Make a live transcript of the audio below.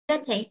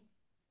Dirty.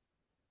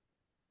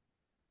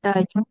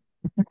 Uh,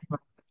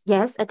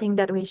 yes, I think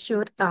that we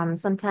should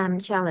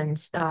sometimes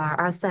challenge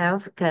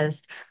ourselves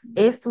because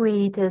if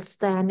we just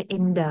stand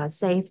in the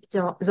safe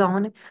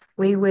zone,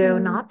 we will Mm,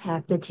 not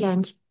have the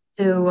chance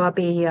to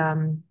be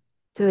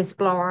to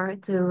explore,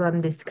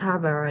 to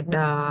discover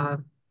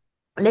the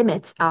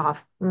limits of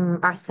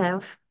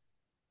ourselves.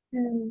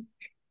 mm.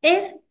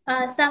 If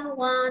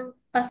someone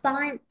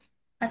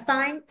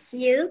assigns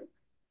you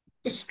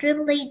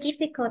extremely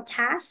difficult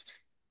task,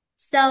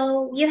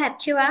 so you have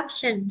two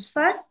options.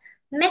 First,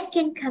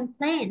 making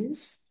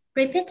complaints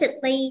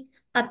repeatedly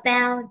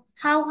about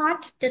how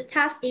hard the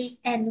task is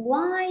and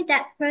why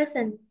that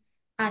person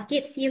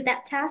gives you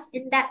that task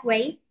in that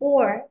way,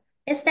 or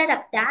instead of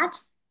that,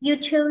 you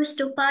choose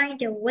to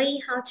find a way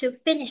how to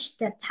finish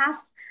the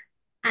task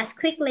as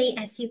quickly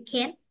as you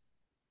can.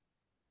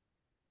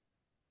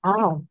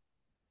 Oh,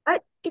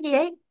 cái gì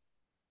đấy?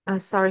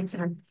 Sorry,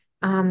 sorry.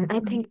 I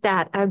Mm, think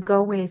that I'll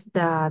go with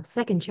the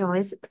second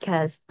choice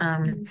because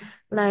mm,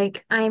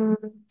 like I'm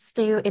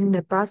still in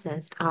the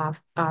process of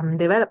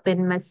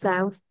developing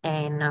myself,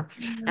 and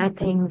I mm,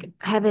 think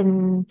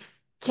having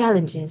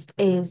challenges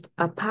is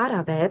a part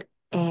of it.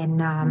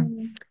 And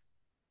mm,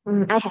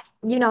 I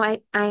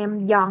have, I am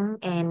young,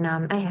 and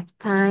I have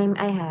time,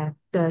 I have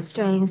the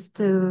strength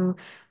to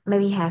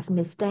maybe have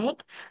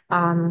mistake.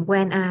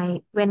 When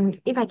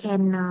if I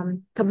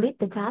can complete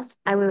the task,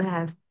 I will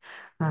have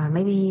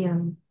maybe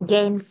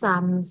gain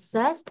some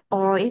success,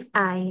 or if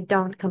I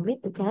don't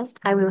complete the test,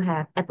 I will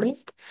have at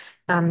least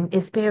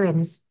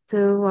experience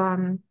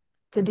to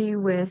deal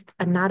with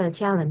another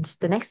challenge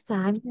the next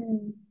time.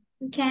 mm.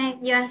 Okay,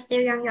 you are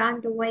still young, you're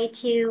on the way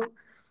to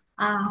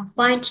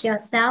find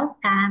yourself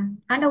and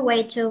on the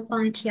way to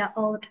find your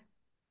old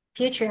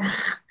future.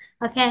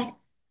 Okay,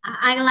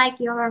 I like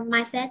your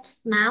mindset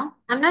now.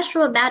 I'm not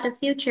sure about the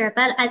future,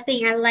 but I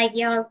think I like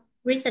your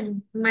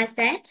recent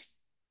mindset.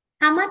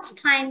 How much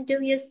time do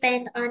you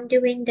spend on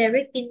doing the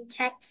reading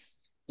text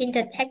in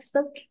the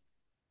textbook?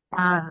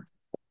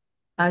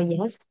 Uh,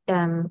 yes,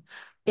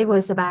 it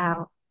was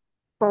about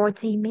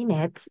 40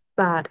 minutes,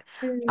 but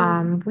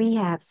Mm, we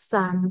have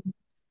some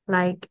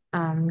like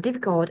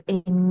difficult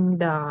in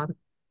the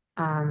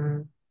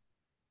um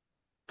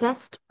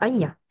test.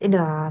 Yeah, in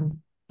the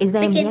exam.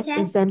 weekend Yes, test?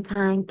 exam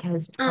time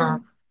because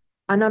Um,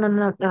 no, no,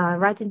 no,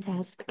 writing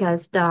test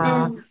because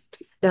mm.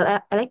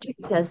 the electric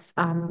test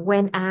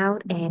went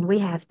out, and we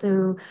have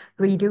to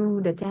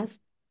redo the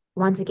test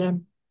once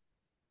again.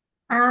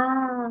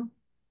 Ah,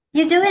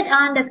 you do it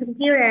on the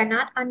computer,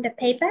 not on the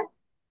paper?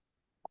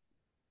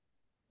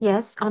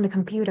 Yes, on the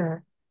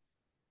computer.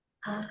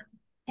 Ah,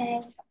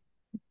 okay.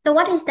 So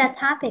what is the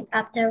topic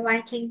of the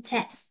writing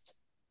test?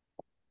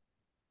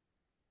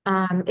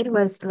 It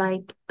was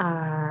like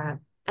I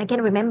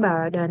can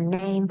remember the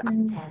name of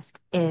the Mm, test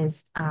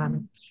is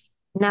mm,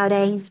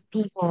 nowadays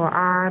people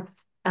are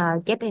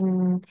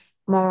getting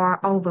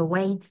more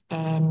overweight,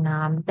 and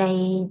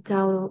they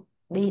told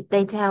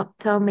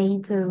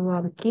me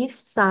to give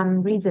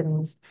some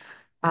reasons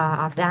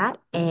of that,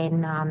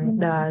 and mm.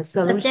 the Suggest,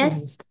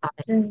 solutions of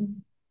it.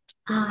 mm.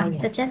 Yes,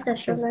 Suggest the just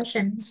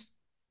solutions.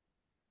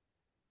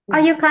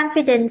 Are you yes.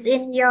 confident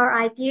in your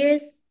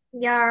ideas,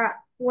 your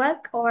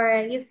work, or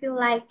you feel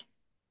like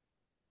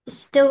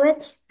just do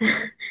it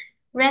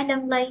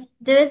randomly?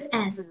 Do it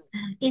as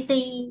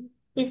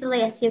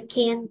easily as you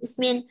can. It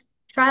means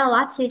try a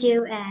lot to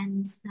do,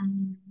 and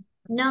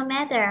no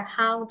matter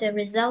how the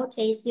result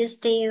is, you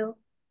still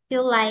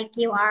feel like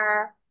you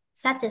are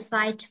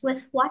satisfied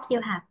with what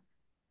you have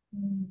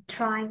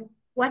tried,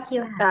 what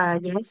you have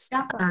Yes.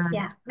 done.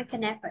 Yeah, make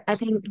an I effort.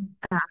 think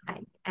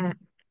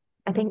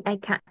I think I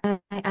can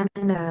I'm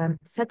kind of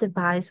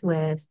satisfied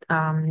with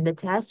the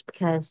test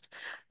because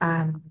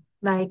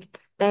like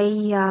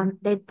they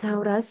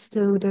told us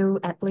to do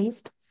at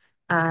least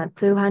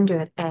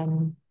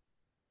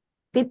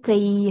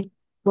 250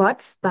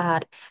 words,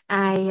 but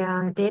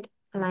I did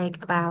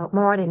like about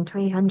more than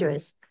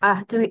 300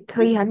 Yes.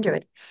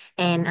 300,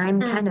 and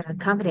I'm kind Um, of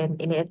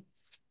confident in it.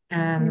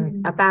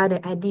 mm. About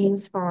the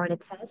ideas for the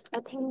test,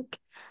 I think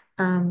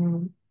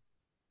um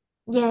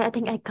yeah, I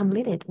think I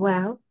completed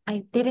well.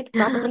 I did it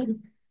properly.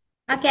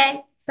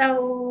 Okay,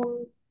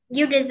 so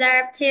you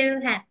deserve to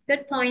have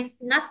good points,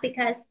 not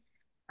because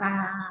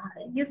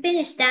you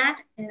finished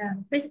that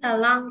with a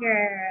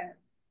longer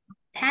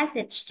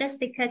passage, just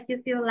because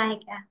you feel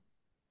like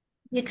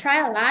you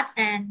try a lot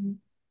and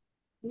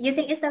you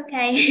think it's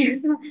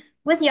okay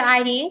with your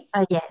ideas.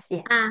 Yes,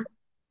 yes, Uh,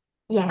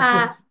 yes, uh,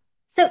 yes.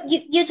 so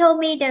you told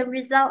me the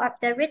result of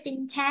the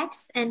reading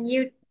text, and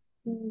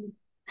mm,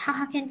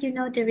 how can you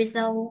know the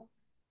result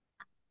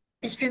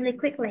extremely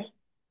quickly?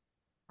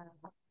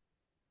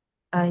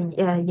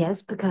 Yeah,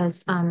 yes,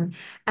 because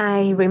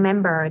I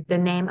remember the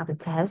name of the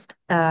test.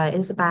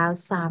 Is about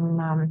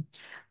some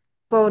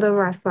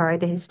photographer,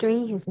 the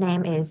history. His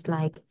name is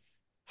like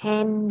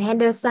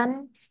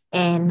Henderson,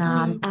 and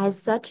Mm. I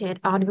searched it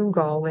on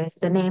Google with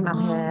the name of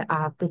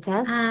Oh, the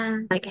test, uh,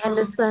 like oh.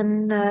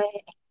 Henderson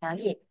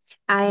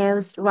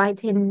IELTS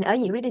writing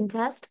reading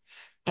test,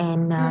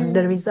 and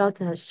the Mm.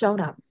 result showed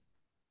up.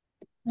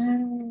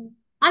 Mm,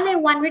 only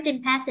one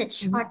written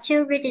passage Mhm. or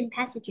two written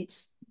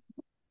passages.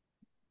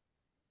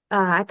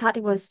 I thought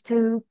it was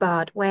two,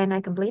 but when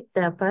I complete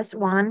the first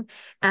one,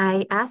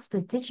 I asked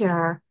the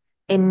teacher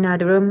in the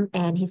room,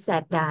 and he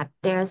said that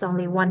there's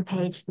only one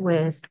page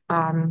with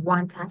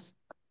one task.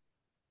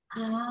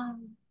 Ah.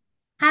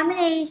 How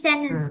many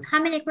sentences, Mm.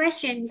 how many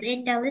questions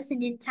in the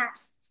listening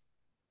task?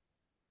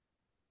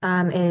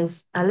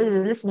 Is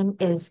listening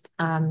is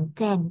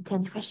 10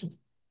 questions.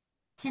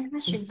 10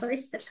 Yes. questions. So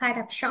it's a kind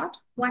of short.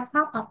 One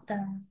part of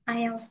the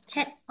IELTS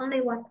text,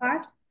 only one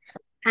part.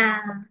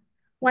 Uh,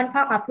 one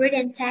part of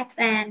written text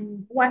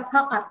and one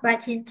part of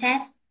writing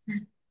text.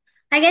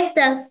 I guess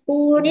the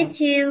school need Yes.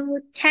 to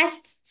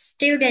test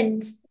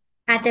students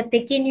at the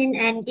beginning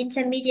and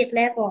intermediate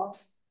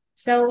levels.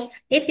 So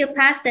if you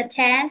pass the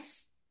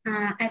test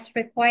as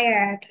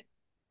required,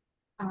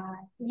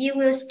 you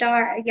will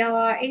start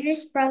your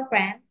English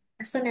program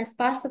as soon as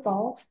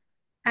possible.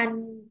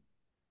 And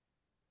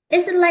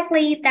it's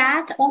likely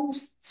that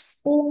almost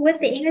school with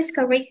the English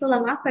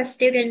curriculum offer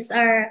students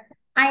are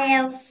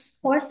IELTS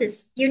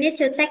courses. You need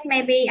to take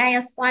maybe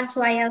IELTS 1 to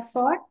IELTS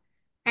 4.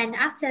 And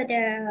after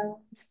the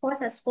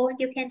course at school,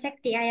 you can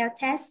take the IELTS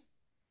test.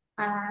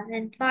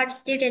 And for the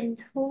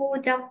students who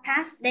don't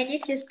pass, they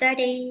need to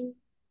study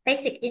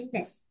basic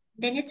English.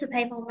 They need to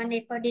pay more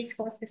money for these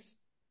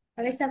courses.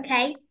 So it's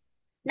okay.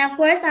 Now,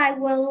 first, I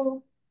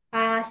will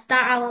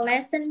start our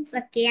lessons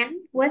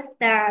again with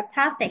the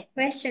topic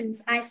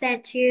questions I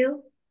sent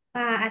you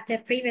at the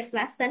previous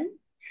lesson.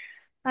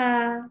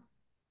 Uh,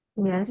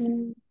 Yes.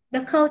 mm,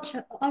 the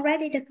culture,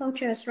 already the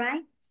cultures,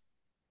 right?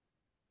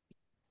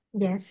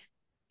 Yes.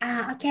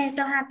 Okay,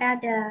 so how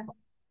about the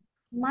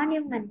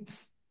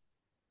monuments?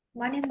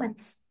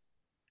 Monuments.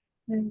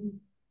 Mm.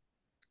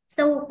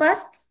 So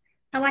first,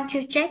 I want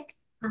to check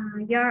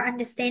your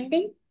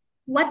understanding.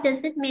 What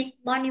does it mean,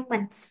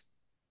 monuments?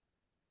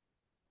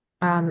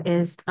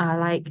 Is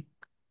like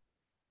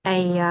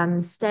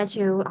a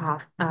statue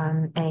of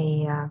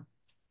a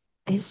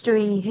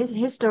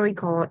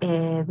historical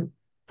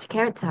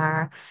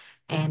character,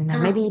 and Uh,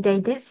 maybe they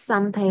did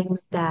something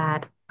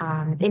that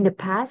in the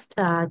past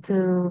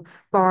to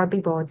for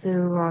people to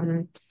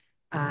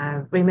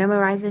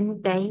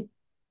rememorizing day.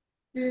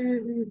 mm,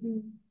 mm,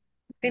 mm.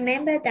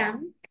 Remember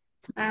them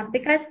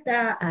because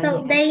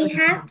so Yes, we can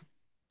say that.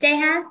 they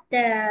have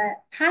the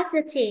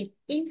positive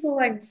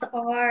influence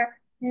or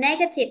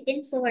negative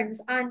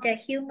influence on the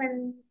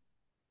human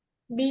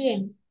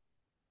being.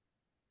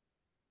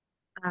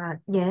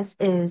 Yes,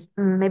 is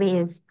maybe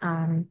is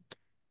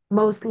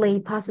mostly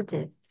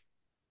positive.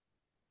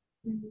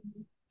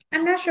 Mm.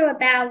 I'm not sure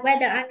about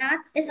whether or not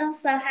it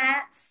also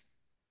has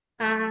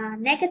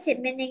negative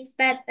meanings,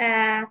 but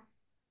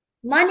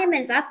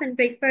monuments often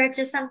refer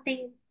to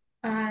something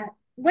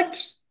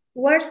which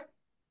worth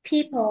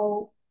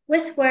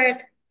which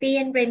worth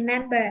being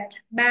remembered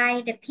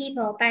by the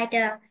people, by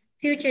the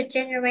future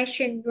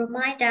generation,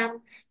 remind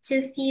them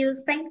to feel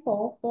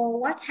thankful for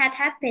what had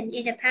happened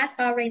in the past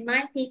or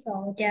remind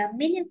people the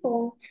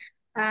meaningful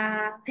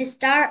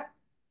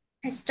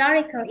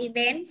historical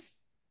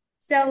events.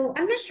 So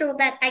I'm not sure,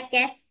 but I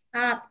guess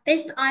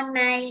based on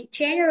my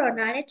general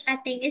knowledge, I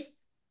think it's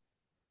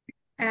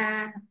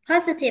uh,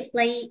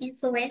 positively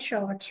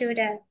influential to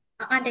the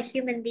on the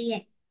human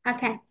being.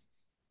 Okay,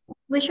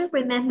 we should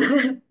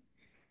remember.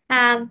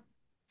 um,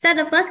 so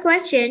the first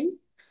question,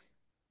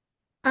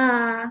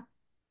 uh,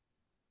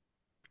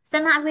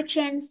 somehow we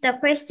change the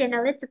question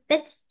a little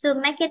bit to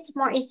make it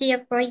more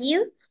easier for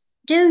you.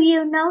 Do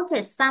you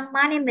notice some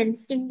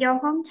monuments in your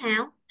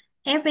hometown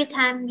every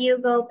time you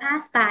go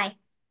past by?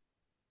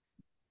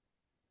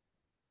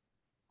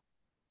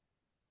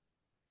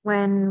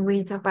 When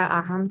we talk about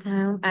our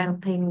hometown, I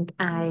don't think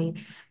I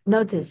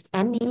noticed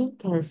any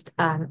because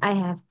I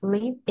have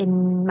lived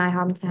in my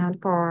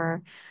hometown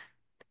for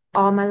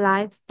all my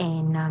life,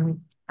 and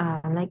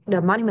like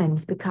the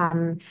monuments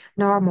become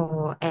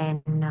normal,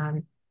 and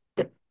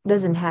th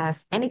doesn't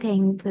have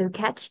anything to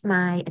catch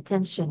my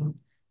attention.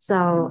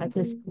 So I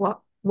just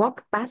Mhm.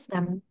 walk past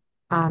them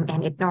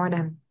and ignore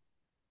them.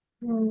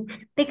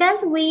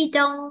 Because we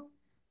don't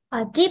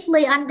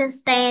deeply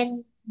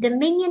understand the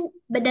meaning,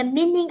 but the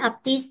meaning of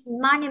these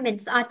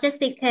monuments are just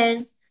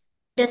because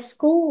the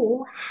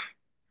school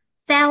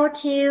failed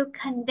to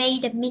convey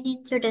the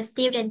meaning to the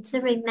student to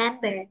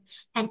remember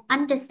and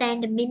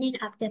understand the meaning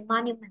of the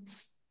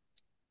monuments.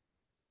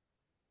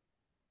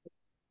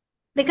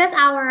 Because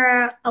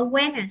our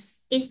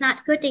awareness is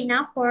not good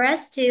enough for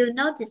us to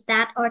notice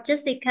that, or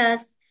just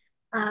because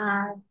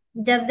uh,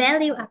 the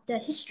value of the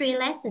history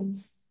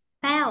lessons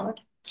failed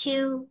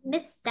to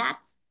meet that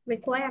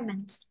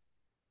requirement.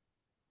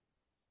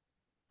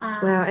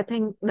 Well, Uh, I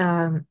think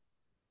the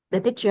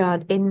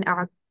teacher in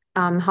our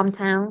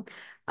hometown,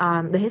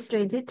 the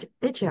history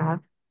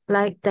teacher,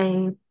 like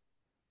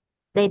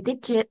they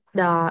teach it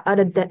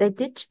they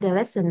teach the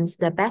lessons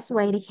the best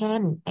way they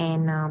can,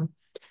 and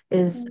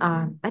is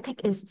mm, I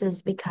think it's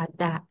just because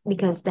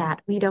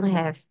that we don't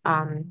have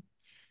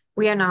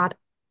we are not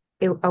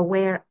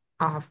aware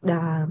of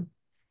the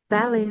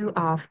value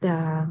of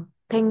the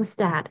things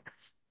that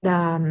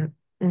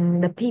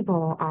the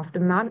people of the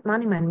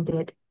monument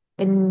did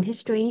in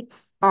history,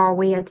 or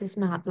we are just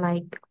not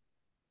like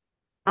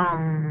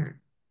um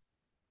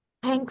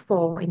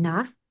thankful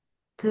enough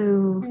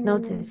to Mm,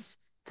 notice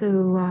to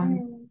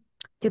mm,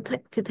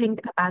 to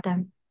think about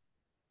them.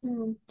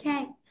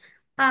 okay.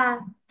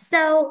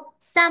 So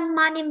some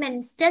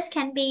monuments just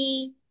can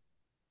be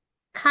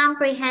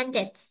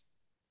comprehended.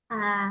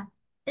 Uh,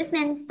 this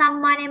means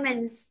some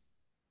monuments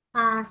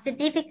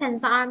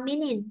significance or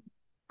meaning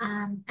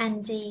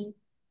and the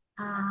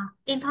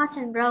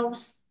important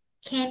roles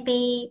can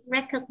be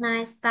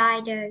recognized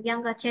by the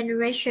younger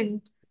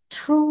generation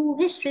through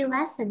history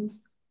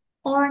lessons,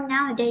 or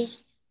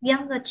nowadays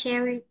younger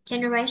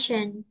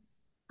generation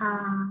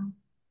uh,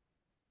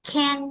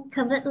 can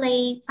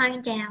completely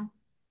find out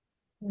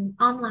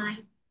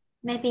online,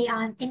 maybe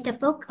on in the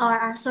book or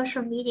on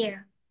social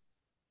media.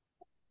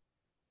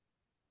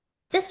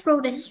 Just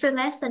through the history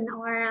lesson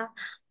or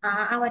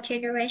our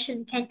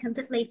generation can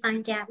completely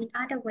find out in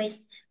other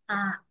ways.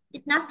 Uh,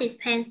 it not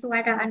depends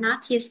whether or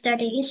not you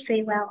study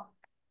history well.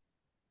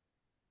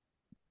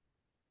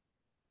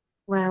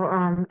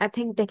 Well, I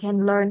think they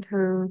can learn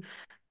through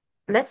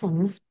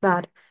lessons,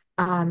 but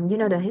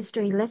the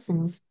history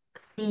lessons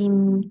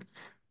seem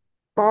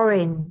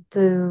boring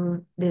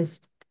to this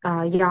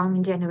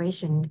young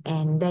generation,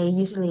 and they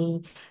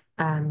usually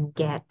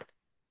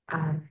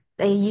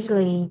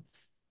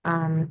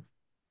um,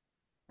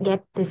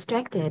 get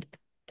distracted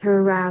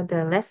throughout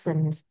the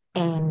lessons.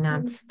 And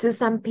Mm, to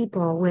some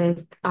people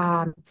with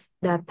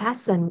the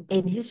passion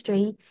in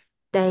history,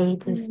 they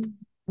just mm,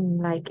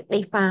 like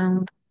they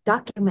found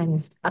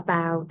documents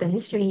about the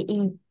history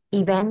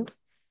event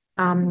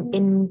mm,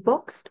 in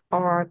books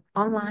or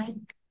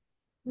online.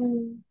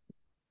 mm,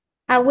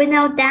 mm. We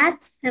know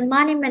that the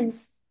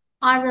monuments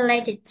are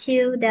related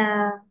to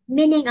the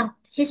meaning of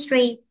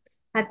history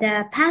of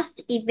the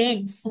past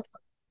events.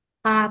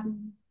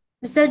 Um,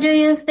 so do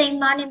you think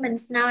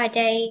monuments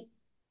nowadays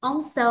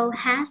also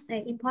has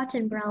an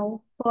important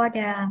role for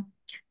the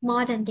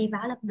modern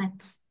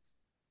developments?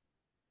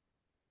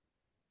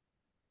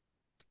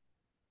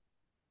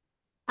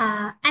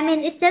 I mean,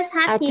 it just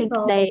have I think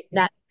people. they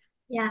that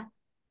Yeah.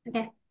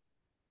 Okay.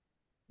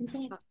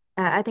 Continue.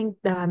 I think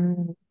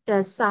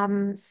there's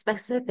some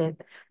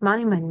specific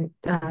monument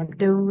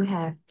do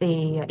have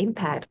the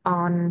impact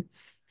on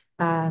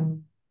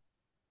um,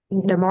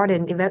 the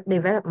modern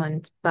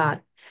development,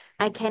 but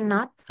I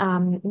cannot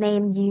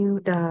name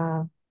you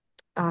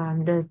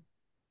um, the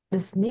the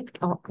snip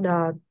or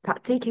the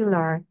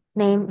particular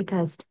name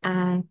because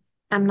I'm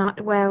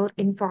not well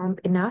informed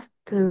enough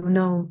to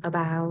know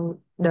about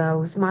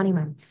those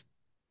monuments.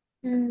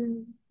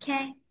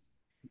 Okay.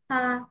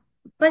 Uh,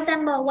 for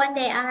example, one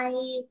day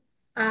I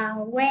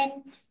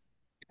went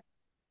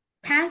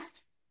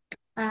past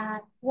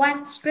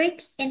one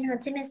street in Ho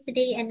Chi Minh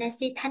City and I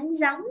see Thánh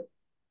Gióng.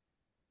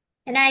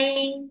 And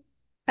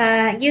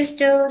I used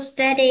to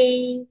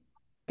study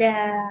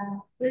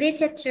the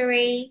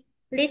literary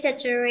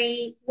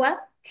work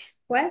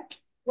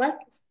work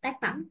tác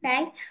phẩm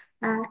đấy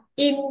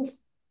in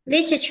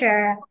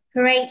literature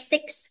grade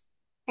 6.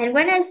 And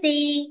when I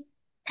see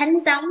Thánh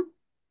Gióng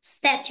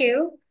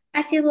statue,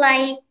 I feel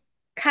like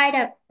kind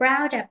of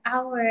proud of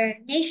our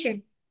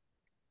nation.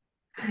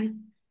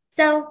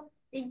 So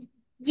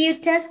you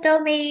just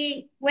told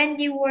me when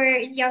you were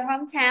in your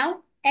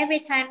hometown, every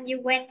time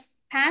you went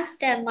past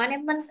the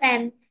monuments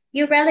and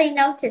you rarely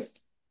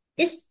noticed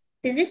its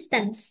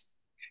existence.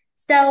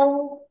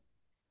 So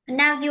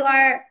now you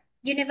are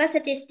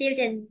university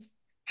student.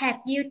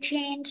 Have you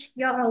changed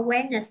your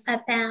awareness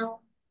about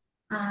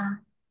uh,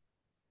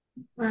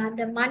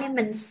 the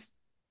monuments'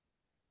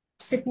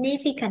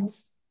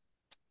 significance?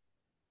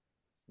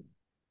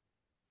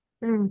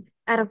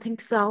 I don't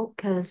think so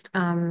because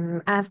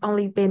I've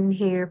only been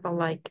here for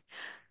like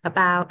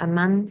about a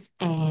month,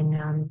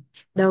 and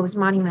those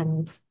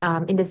monuments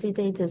in the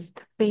city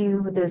just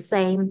feel the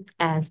same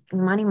as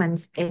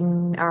monuments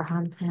in our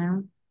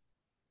hometown.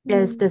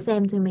 It's the Mm,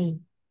 same to me.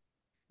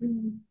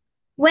 mm.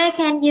 Where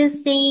can you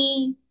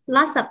see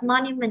lots of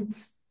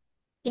monuments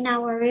in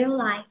our real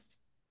life?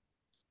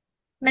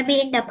 Maybe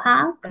in the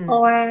park Mm,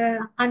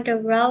 or on the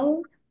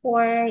road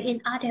or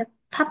in other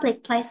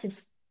public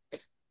places.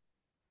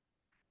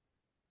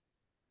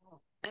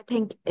 I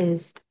think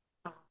is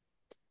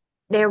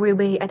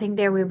I think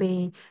there will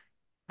be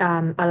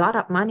a lot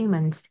of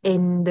monuments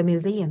in the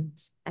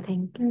museums, I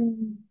think.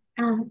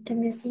 The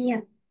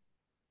museum.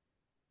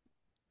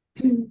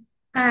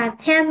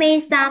 Tell me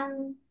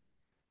some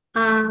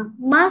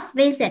must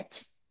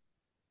visit.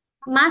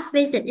 Must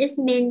visit is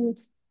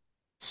means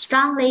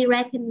strongly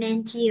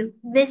recommend you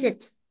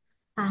visit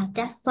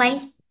that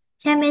place.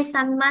 Tell me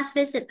some must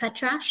visit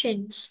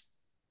attractions,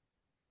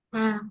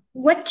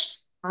 which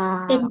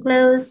Uh,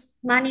 includes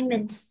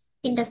monuments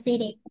in the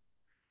city.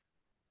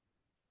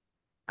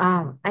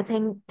 I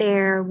think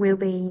there will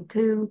be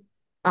two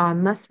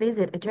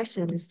must-visit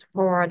attractions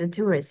for the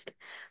tourist.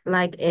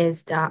 Like they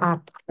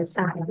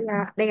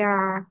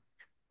are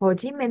Ho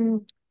Chi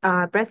Minh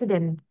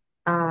president.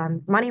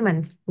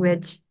 monuments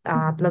which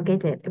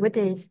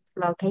is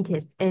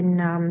located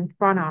in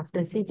front of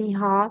the city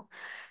hall.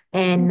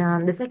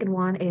 And the second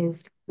one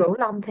is Cửu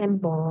Long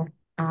Temple,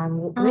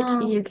 which Oh,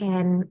 you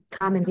can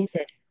come and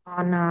visit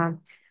on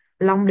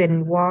Long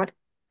Đình Ward,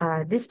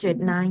 District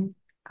 9,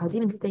 Hồ Chí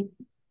Minh City.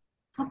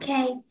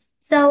 okay.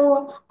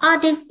 So are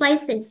these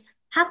places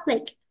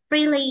public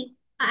freely?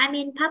 I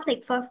mean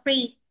public for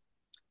free.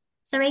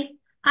 Sorry,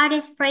 are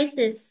these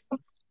places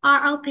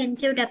are open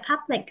to the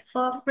public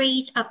for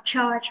free of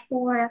charge,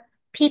 or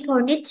people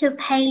need to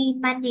pay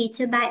money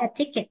to buy a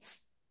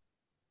tickets?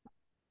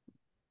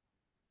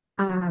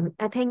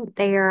 I think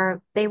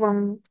they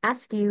won't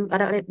ask you,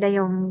 they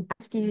won't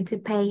ask you to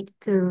pay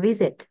to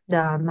visit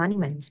the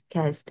monuments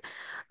because,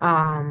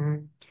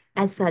 um,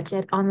 I searched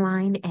it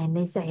online and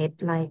they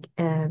said like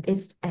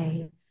it's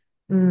a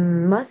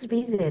must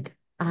visit,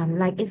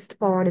 like it's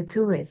for the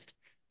tourist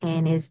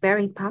and it's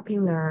very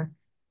popular,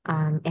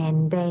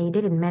 and they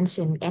didn't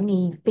mention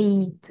any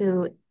fee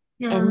to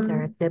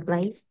enter Um, the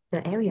place,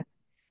 the area.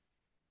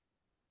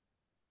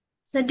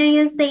 so do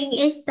you think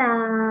it's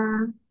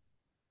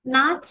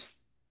not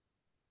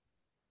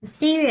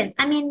serious?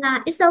 I mean,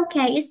 it's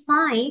okay, it's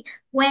fine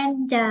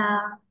when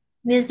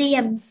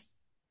museums,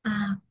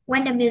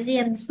 when the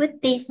museums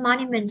with these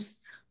monuments,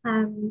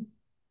 um,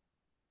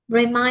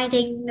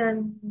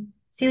 reminding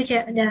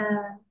future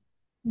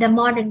the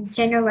modern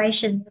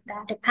generation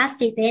about the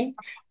past event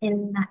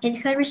and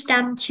encourage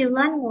them to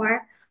learn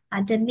more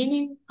the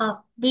meaning of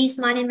these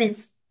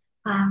monuments.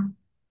 Uh,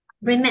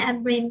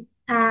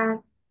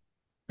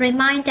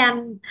 remind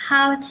them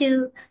how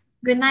to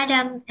remind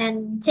them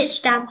and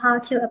teach them how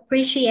to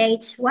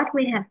appreciate what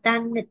we have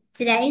done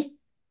today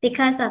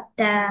because of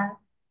the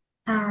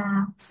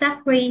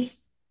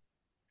sacrifice.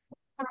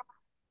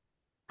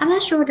 I'm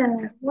not sure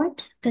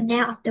the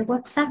name of the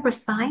word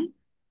sacrifice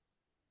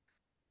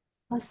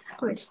or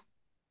sacrifice.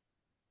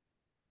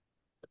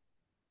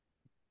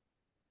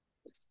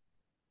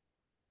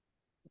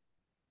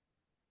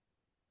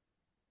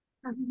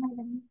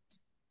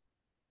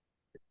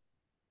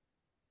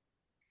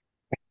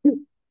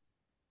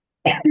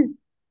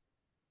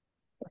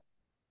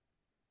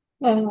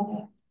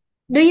 Uh,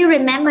 do you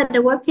remember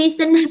the word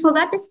prison? I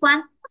forgot this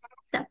one.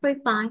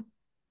 Sacrifice.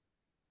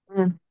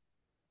 Mm,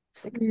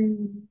 second.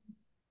 Mm,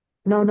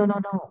 No, no, no,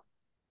 no.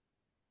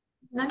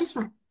 not this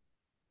one.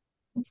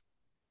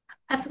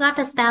 I forgot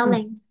the Mm.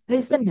 spelling.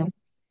 Listen, no.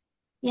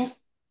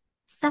 Yes,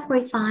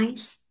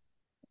 sacrifice.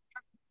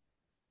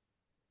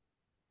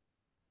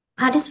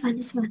 Ah, this one,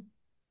 this one.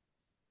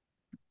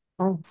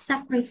 Oh,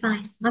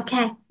 Sacrifice.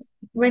 Okay.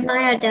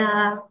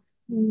 Reminder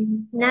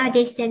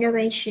nowadays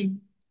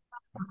generation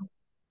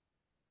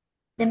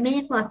the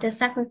meaning of the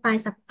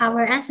sacrifice of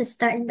our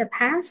ancestors in the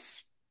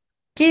past.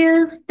 Do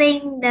you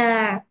think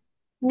the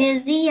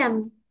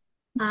museum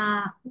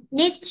uh,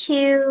 need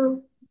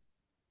to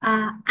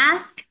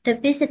ask the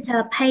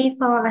visitor pay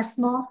for a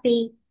small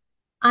fee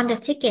on the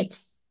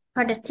tickets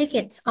for the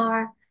tickets,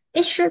 or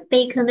it should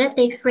be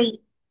completely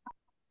free?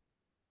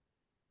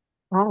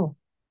 oh.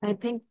 I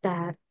think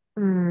that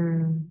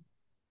um,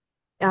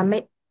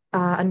 make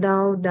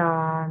although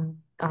the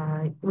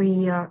we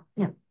yeah,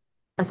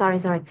 sorry,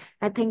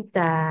 I think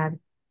that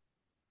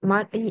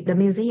the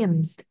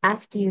museums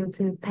ask you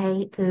to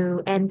pay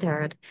to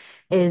enter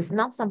is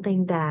not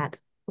something that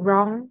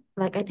wrong.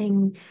 Like I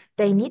think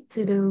they need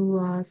to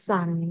do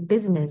some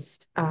business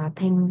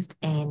things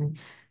and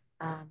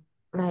um,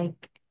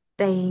 like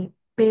they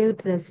build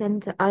the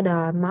center,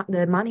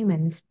 the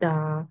monuments,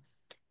 the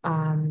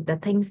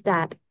things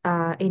that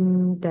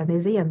in the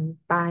museum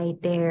by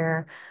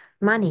their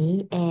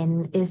money,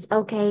 and it's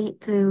okay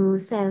to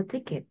sell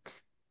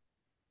tickets.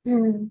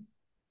 Mm.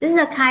 This is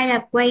a kind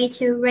of way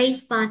to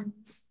raise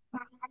funds.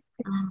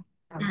 Uh,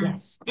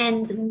 Yes.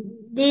 and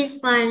these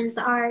funds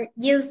are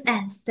used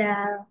as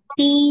the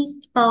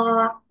fee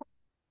for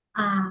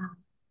uh,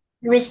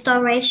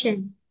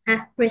 restoration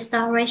and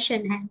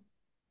preservation.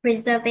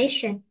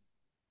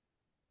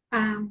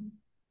 Um,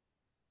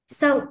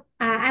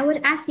 I would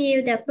ask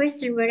you the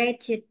question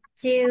related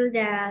to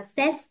the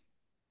set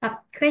of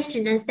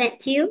question and sent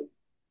to you.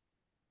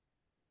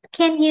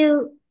 Can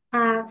you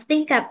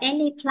think of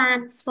any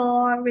plans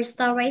for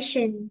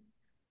restoration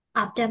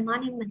of the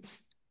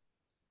monuments?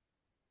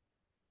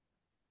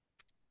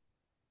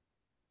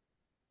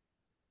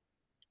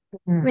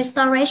 Mm.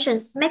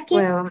 Restorations, make it,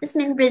 Well, this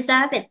means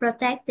preserve it,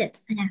 protect it.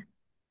 Yeah.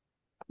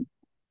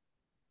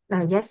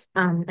 yes,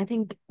 I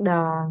think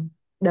the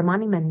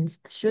monuments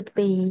should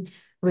be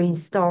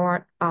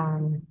restored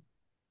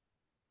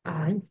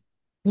uh,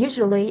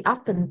 usually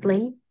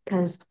oftenly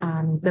because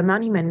the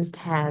monuments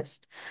has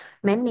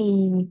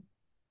many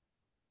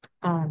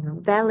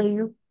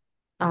value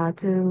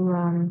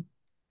to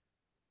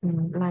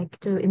like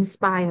to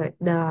inspire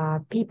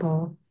the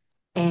people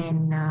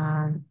and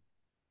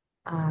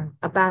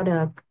about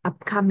the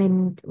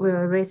upcoming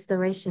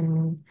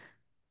restoration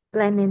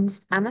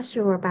plannings. I'm not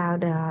sure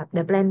about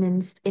the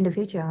plannings in the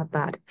future,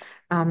 but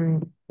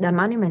the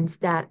monuments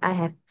that I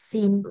have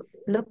seen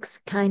looks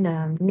kind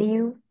of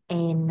new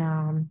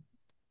and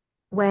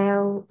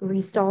well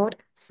restored.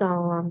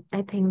 So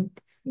I think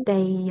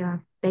they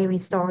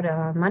restored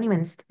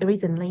monuments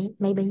recently,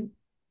 maybe.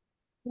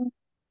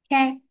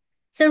 Okay.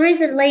 So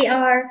recently,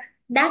 or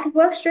that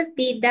work should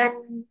be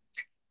done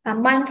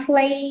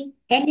monthly,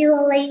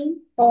 annually,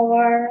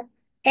 or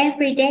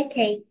every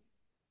decade.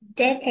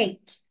 Decade.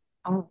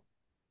 Oh,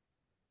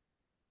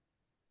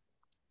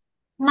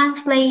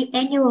 Monthly,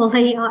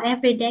 annually, or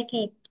every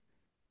decade.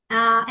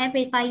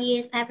 Every 5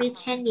 years, every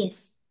 10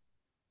 years.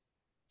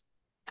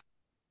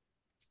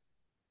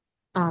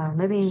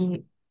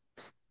 maybe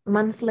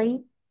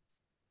monthly.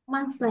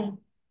 Monthly.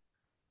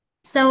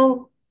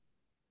 So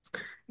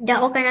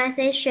the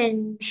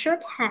organization should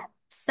have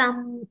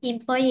some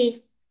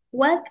employees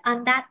work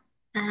on that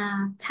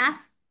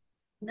task.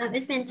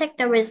 It means take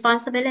the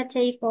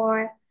responsibility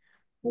for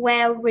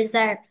well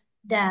reserve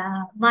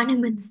the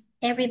monuments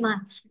every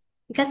month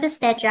because it's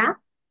their job.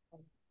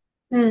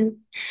 Mm.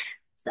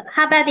 So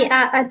how about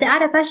the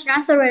other question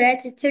also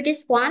related to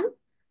this one?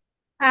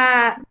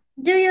 Uh,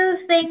 do you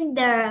think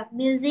the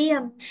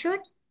museum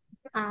should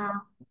uh,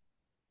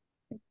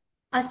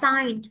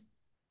 assign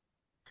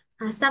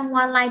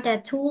someone like the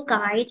tour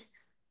guide,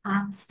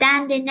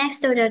 standing next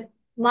to the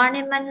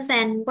monuments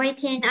and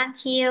waiting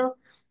until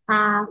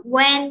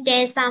when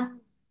there's some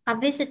a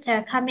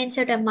visitor come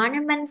into the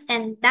monuments,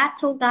 and that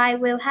tour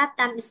guide will have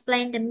them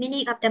explain the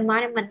meaning of the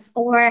monuments,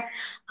 or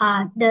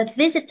the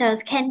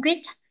visitors can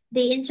read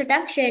the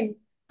introduction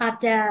of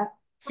the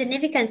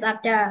significance of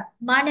the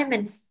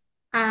monuments,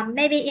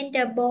 maybe in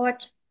the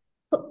board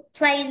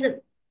placed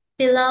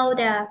below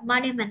the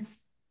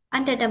monuments,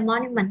 under the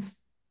monuments.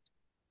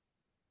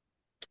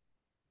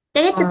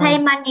 They need to pay Uh,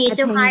 money I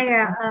to think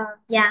hire,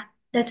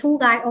 the tour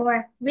guide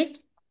or with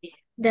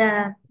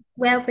the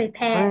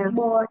well-prepared well.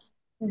 board.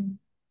 Mm.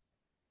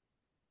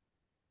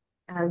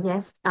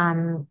 Yes,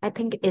 I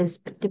think it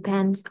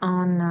depends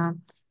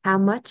on how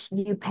much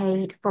you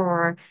paid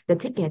for the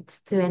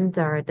tickets to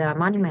enter the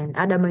monument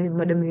at the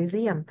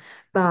museum.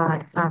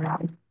 But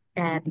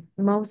at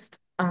most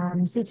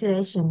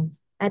situation,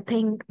 I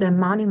think the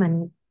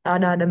monument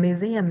the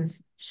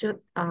museums should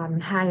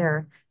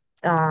hire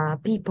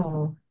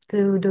people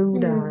to do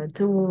Mm. the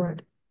tour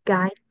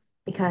guide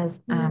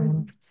because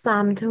Mm.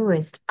 some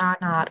tourists are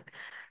not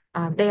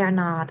they are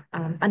not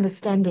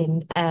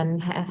understanding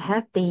and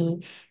have the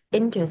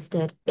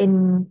interested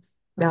in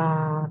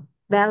the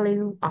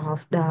value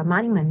of the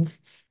monuments,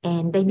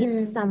 and they need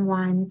Mm.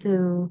 someone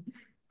to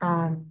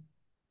um,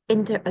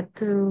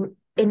 to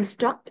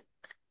instruct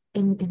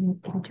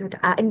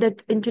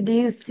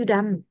introduce to Mm.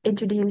 them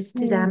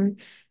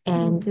and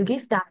Mm. to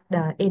give them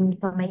the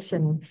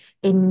information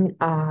in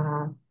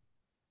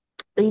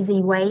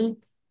easy way,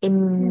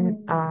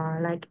 in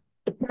Mm. like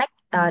it make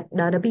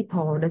the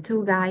people, the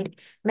tour guide,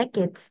 make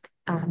it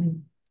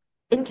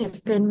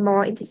interesting,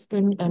 more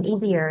interesting and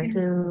easier to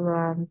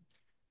Mm.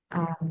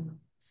 um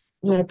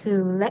yeah,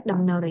 to let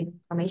them know the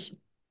information.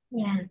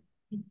 Yeah.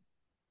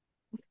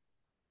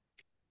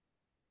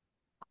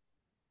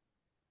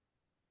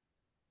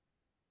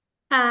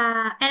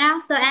 And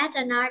also add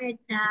another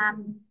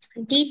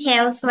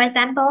detail. So,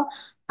 example,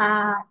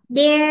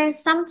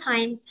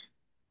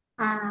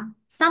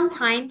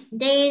 sometimes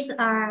there's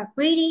a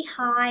really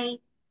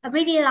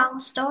long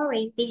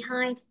story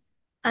behind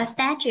a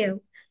statue.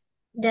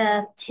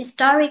 The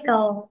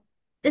historical,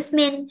 this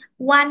means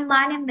one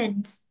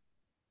monument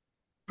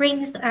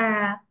brings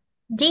a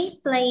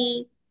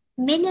deeply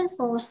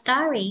meaningful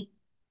story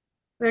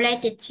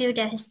related to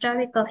the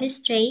historical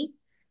history.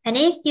 And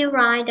if you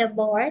write a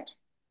board,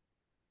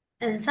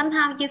 and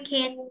somehow you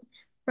can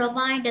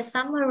provide a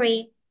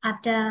summary of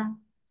the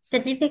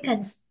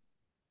significance.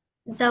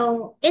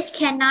 So it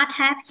cannot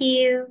have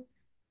you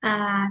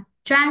uh,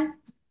 trans,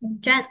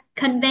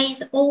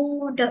 conveys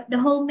all the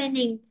whole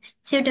meaning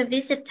to the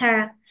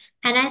visitor.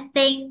 And I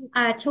think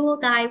a tour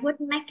guide would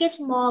make it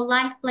more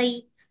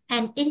lively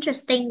and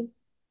interesting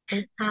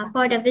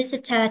for the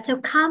visitor to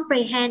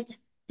comprehend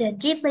the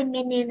deeply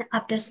meaning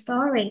of the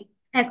story.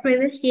 I agree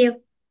with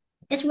you.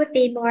 It would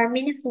be more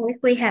meaningful if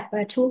we have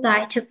a tour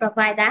guide to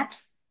provide that.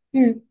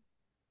 Hmm.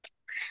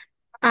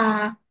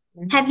 Uh,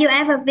 Mhm. have you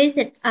ever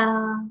visited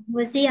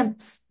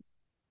museums?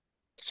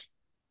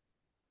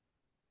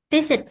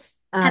 Visits?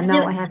 Have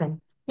No, I you?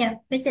 haven't. Yeah,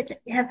 visited.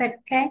 Haven't.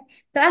 Okay.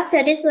 So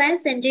after this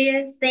lesson, do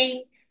you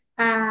think?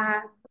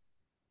 Uh,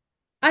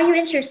 are you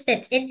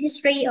interested in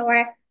history,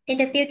 or in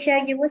the future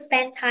you will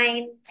spend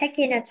time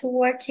taking a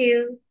tour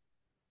to?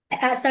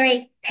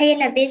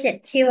 Paying a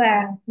visit to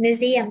a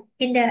museum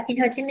in Ho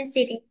Chi Minh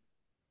City.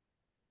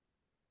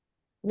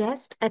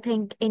 Yes, I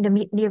think in the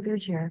near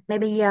future,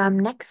 maybe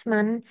next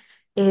month,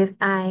 if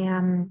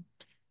I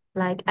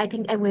like, I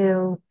think I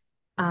will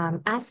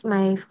ask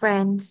my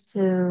friends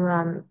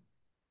to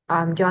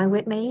join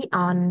with me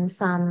on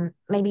some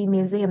maybe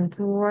museum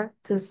tour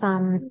to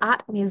some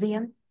art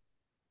museum.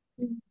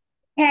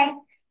 Okay.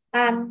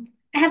 Um,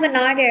 I have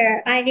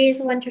another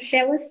ideas I want to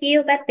share with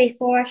you, but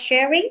before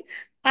sharing,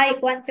 I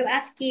want to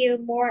ask you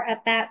more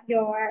about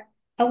your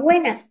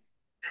awareness.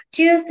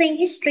 Do you think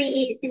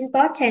history is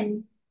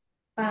important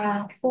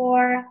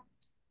for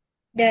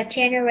the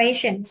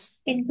generations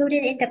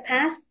included in the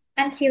past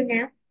until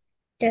now.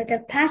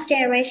 The past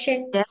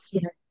generation, Yes,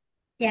 yes,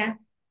 yeah.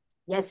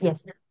 yes,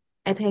 yes.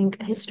 I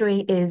think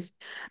history is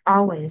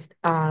always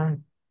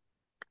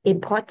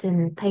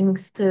important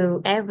things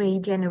to every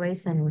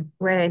generation,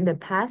 whether in the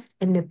past,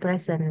 in the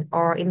present,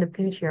 or in the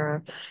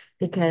future,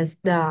 because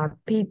the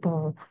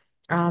people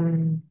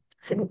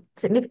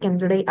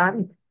significantly,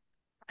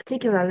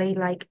 particularly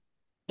like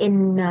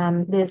in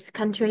this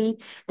country,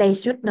 they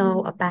should know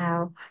Mm,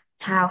 about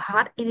how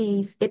hard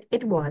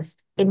it was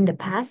in the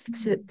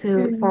past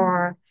to mm,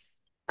 for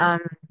um,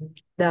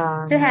 the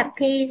to have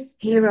peace.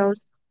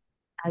 heroes,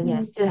 Mm,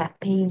 yes, to have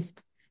peace,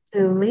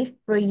 to live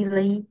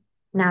freely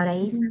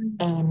nowadays, mm,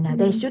 and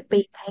they mm, should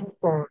be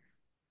thankful.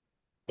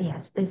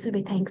 Yes, they should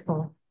be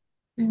thankful.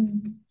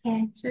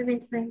 yeah,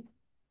 seriously.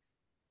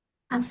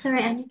 I'm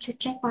sorry, I need to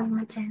check one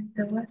more time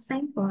the word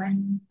thankful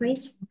and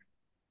grateful.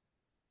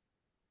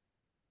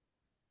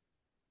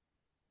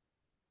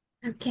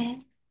 Okay,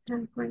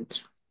 I'm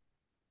grateful.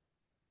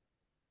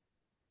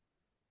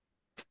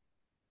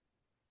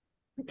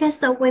 Okay,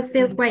 so we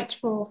feel Mm.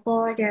 grateful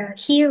for the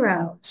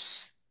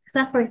heroes'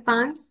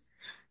 sacrifice,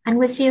 and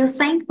we feel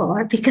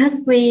thankful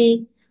because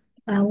we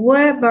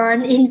were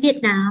born in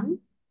Vietnam.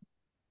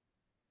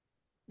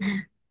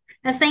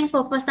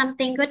 Thankful for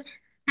something good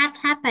had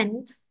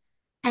happened,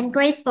 and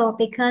grateful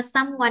because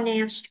someone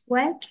else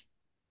worked,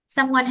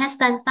 someone has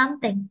done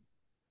something.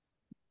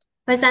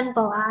 For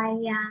example,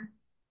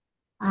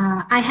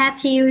 I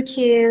helped you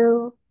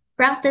to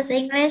practice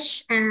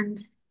English and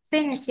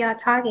finish your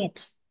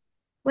target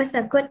with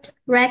a good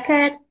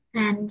record,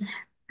 and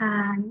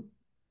um,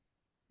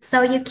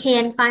 so you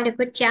can find a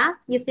good job.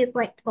 You feel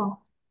grateful,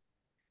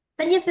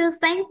 but you feel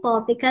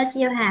thankful because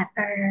you have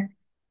a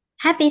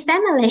happy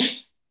family.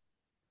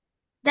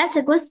 That's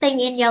a good thing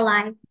in your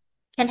life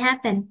can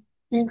happen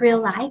in real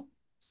life.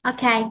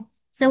 Okay,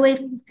 so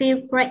we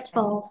feel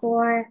grateful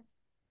for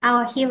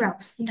our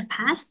heroes in the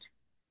past.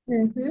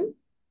 Mm-hmm.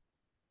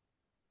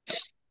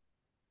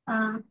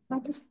 I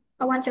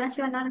want to ask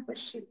you another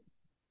question.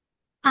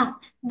 Ah,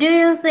 do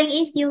you think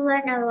if you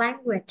learn a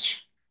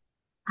language,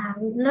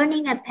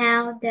 learning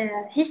about the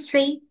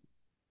history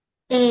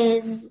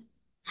is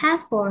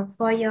helpful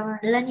for your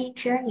learning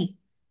journey,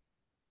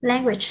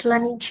 language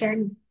learning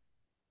journey?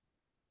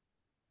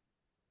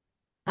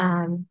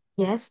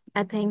 Yes,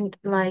 I think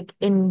like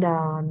in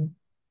the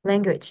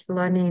language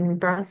learning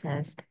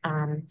process,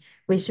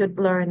 we should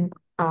learn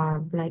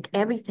like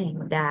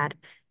everything that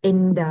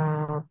in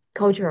the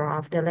culture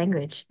of the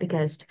language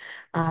because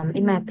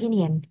in my Mm,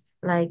 opinion,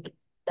 like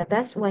the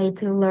best way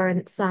to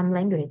learn some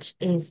language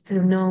is to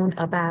know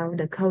about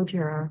the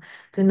culture,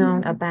 to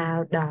know mm,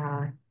 about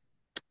the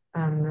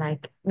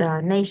like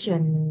the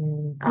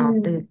nation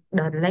of mm, the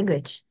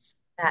language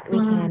that we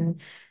uh, can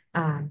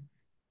um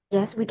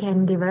yes, we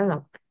can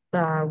develop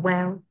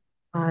well.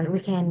 We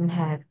can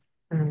have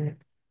um,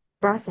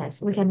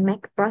 process. We can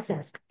make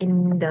process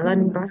in the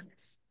learning mm.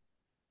 process.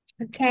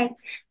 Okay.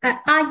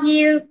 Are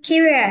you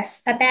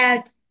curious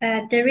about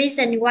the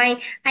reason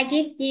why I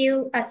give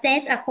you a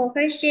set of four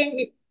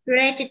questions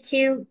related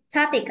to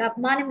topic of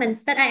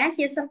monuments, but I ask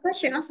you some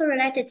question also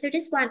related to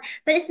this one,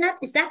 but it's not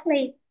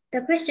exactly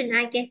the question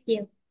I gave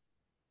you.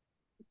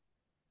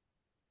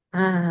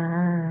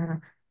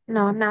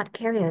 No, I'm not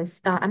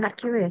curious. I'm not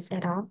curious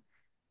at all.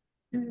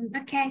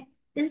 Okay,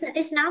 this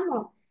is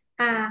normal.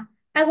 Uh,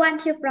 I want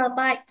to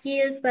provide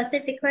you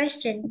specific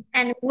question,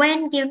 and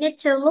when you need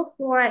to look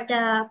for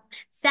the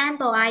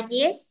sample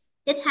ideas,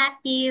 it help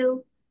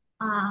you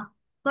uh,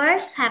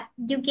 first have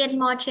you get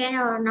more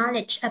general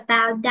knowledge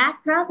about that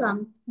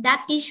problem,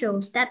 that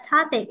issues, that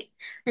topic.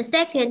 And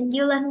second,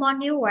 you learn more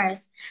new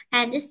words,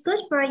 and it's good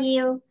for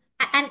you.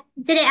 And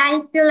today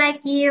I feel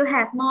like you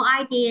have more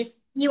ideas.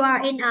 You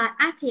are in an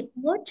active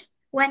mood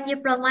when you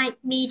provide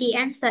me the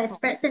answer,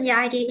 expressing your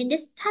idea in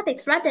these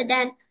topics rather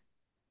than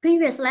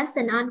previous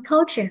lesson on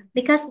culture,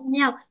 because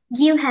now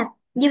you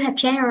have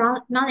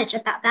general knowledge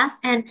about that,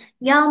 and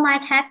y'all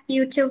might help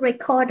you to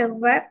record the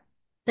verb,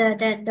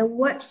 the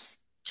words,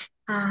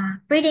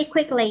 pretty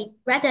quickly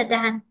rather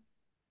than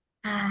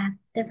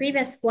the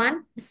previous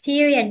one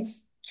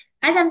experience.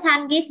 I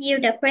sometimes give you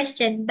the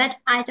question, but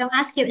I don't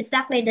ask you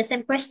exactly the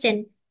same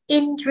question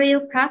in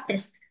real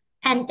practice,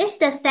 and it's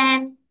the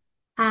same.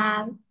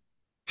 Uh,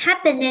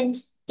 happening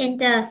in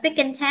the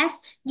speaking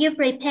test, you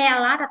prepare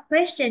a lot of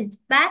questions,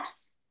 but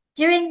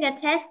during the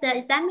test, the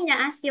examiner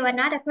asks you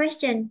another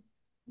question.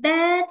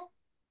 But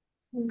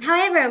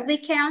however, we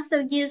can also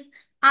use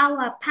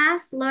our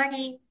past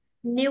learning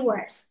new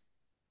words,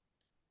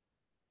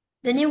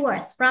 the new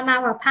words from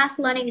our past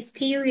learning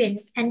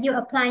experience, and you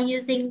apply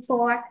using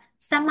for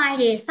some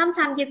ideas.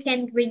 Sometimes you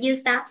can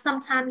reuse that.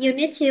 Sometimes you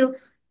need to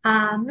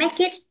make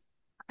it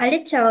a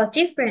little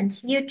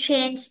different. You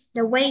change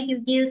the way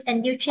you use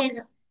and you change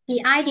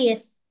the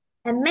ideas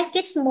and make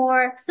it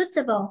more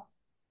suitable.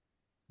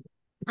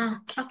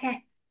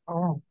 Okay.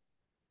 Oh,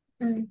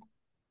 Mm.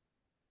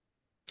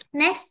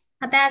 Next,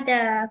 about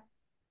the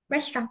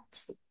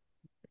restaurants.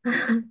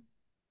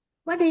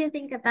 What do you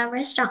think about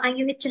restaurant? Are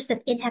you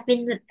interested in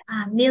having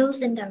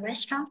meals in the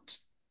restaurant?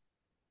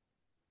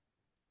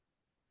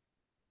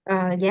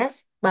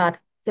 Yes, but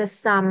there's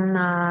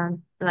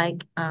some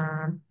like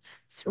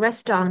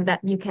restaurant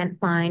that you can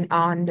find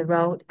on the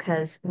road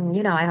because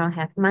I don't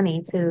have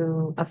money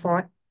to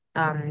afford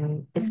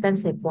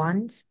expensive Mm.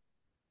 ones.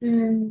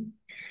 Mm.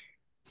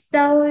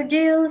 So, do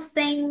you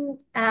think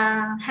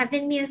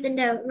having meals in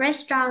the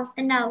restaurants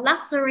in a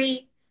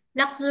luxurious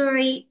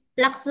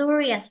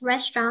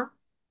restaurant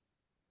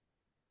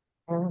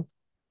Oh.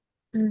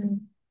 mm,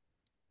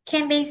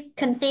 can be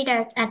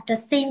considered as the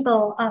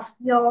symbol of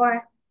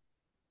your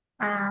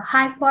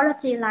high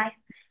quality life?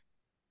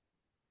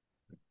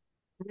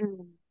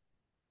 Mm.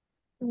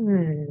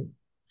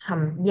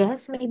 Hmm.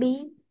 Yes,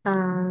 maybe.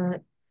 I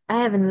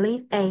haven't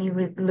lived a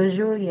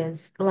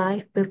luxurious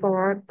life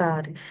before,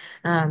 but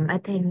I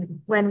think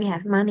when we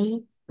have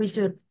money, we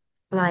should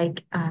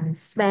like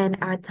spend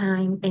our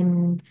time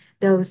in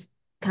those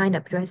kind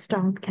of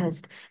restaurant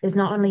because it's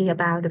not only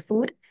about the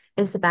food,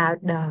 it's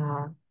about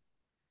the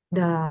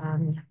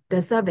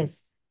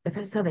service, the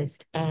first service,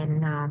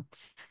 and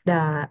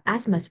the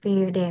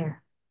atmosphere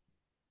there.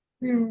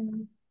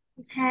 Hmm.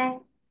 Okay.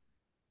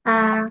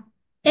 Uh,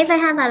 if I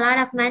have a lot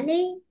of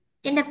money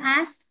in the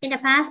past,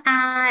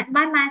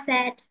 my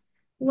mindset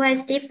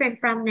was different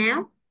from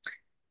now.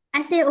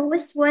 I see it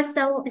was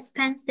so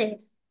expensive.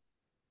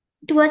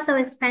 It was so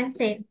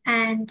expensive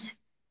and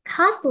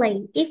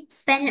costly if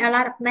spending a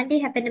lot of money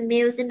having a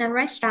meals in a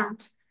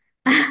restaurant.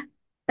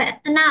 But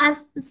now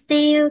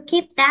still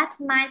keep that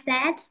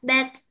mindset,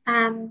 but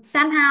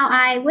somehow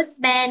I would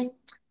spend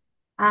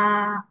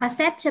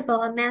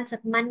acceptable amount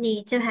of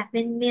money to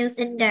having meals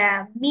in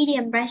the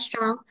medium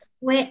restaurant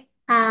where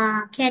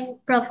can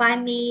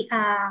provide me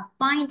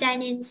fine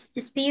dining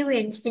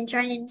experience,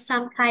 enjoying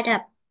some kind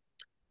of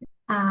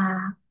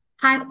uh,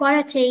 high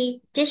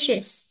quality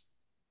dishes.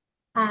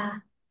 Uh,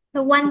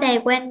 so one day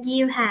when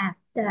you have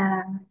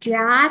the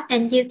job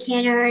and you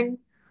can earn,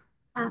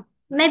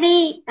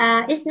 maybe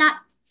it's not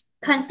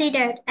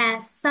considered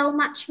as so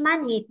much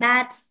money,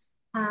 but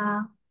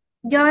uh,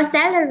 your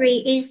salary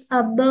is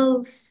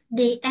above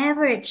the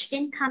average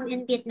income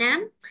in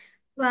Vietnam,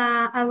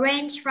 a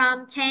range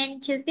from 10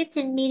 to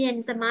 15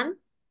 millions a month.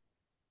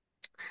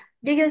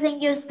 Do you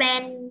think you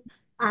spend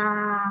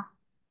uh,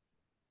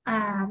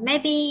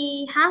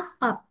 maybe half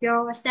of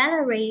your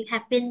salary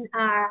have been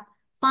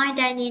fine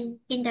dining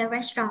in the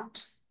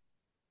restaurant?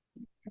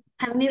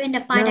 Have meal in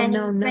the fine No, no,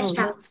 dining no, no,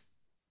 restaurants?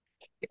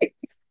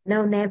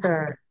 no,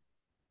 never.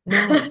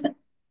 No.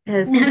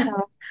 Because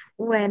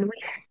when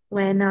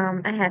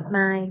I had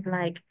my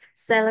like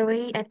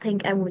salary, I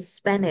think I would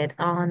spend it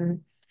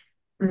on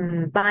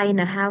buying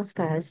a house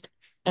first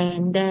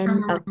and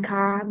then a Uh,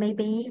 car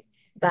maybe,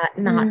 but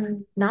not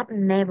mm, not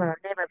never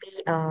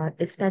be a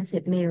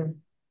expensive meal.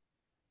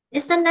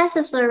 it's not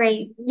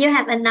necessary. You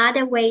have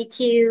another way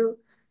to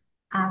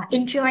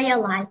enjoy your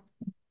life.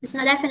 It's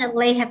not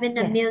definitely having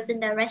the Yes, meals in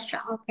the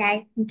restaurant.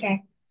 Okay,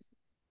 okay.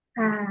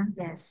 Uh,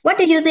 yes. what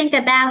do you think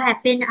about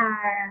having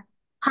a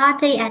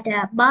party at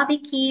the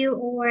barbecue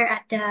or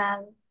at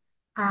the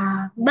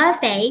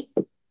buffet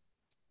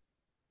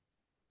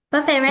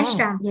Oh,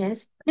 restaurant?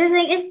 yes. Do you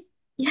think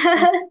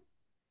I it's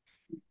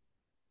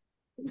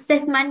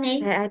save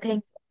money? I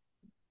think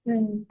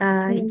Mm,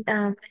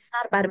 mm, it's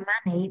not about the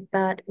money,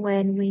 but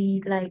when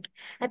we like,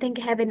 I think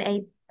having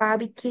a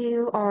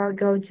barbecue or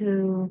go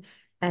to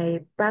a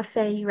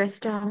buffet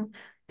restaurant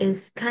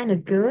is kind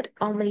of good.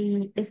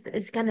 Only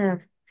it's kind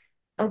of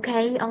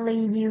okay.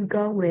 Only you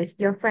go with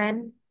your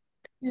friend.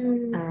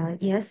 mm,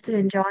 Yes, to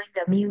enjoy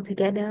the meal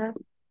together.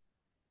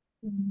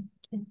 mm.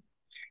 Okay.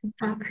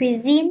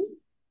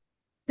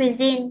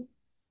 Cuisine.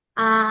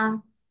 Uh,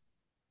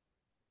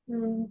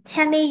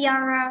 tell me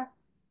your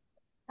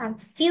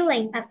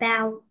feeling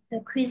about the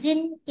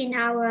cuisine in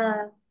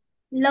our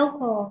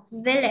local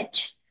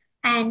village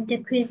and the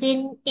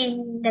cuisine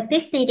in the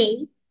big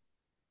city.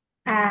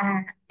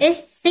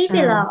 Is similar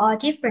Um, or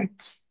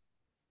different?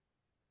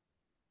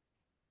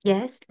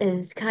 Yes,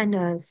 it's kind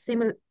of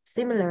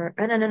similar.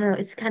 No,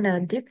 it's kind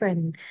of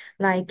different.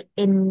 Like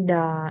in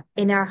our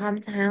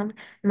hometown,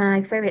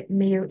 my favorite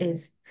meal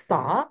is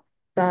phở.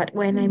 But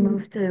when I Mm,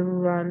 moved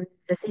to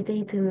the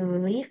city to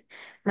live,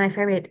 my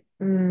favorite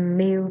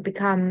meal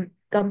become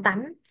cơm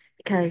tấm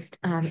because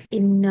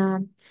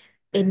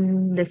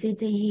in the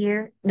city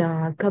here,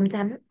 the cơm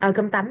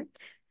tấm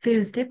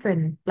feels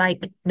different.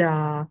 Like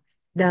the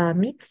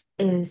meat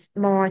is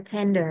more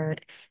tender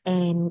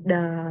and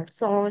the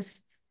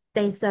sauce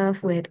they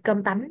serve with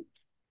cơm tấm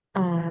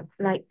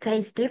like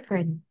taste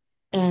different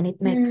and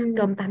it makes mm,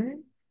 cơm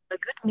tấm a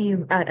good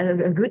meal,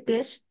 a good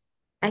dish.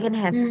 I can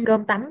have mm.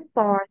 cơm tấm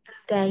for 2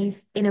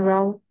 days in a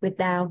row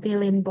without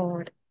feeling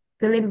bored,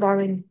 feeling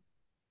boring.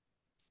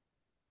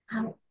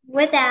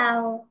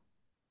 Without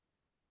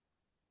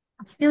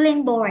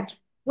feeling bored.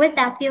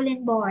 Without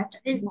feeling bored.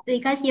 It's No,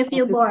 because you no feel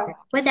feel bored. bored.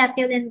 Without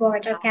feeling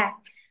bored. No, Okay.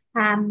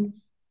 Um,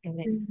 and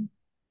it- mm.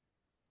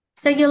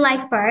 So you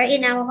like phở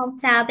in our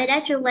hometown, but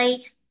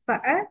actually phở,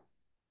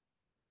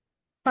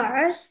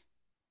 phở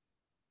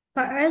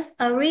For us,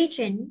 a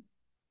region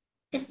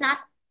is not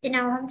in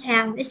our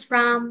hometown. It's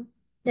from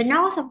the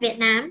north of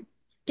Vietnam.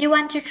 Do you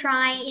want to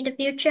try in the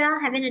future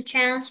having a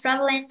chance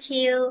traveling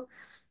to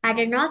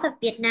the north of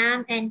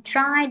Vietnam and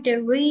try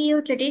the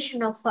real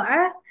traditional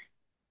phở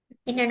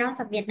in the north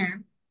of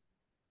Vietnam?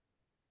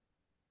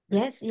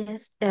 Yes,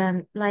 yes.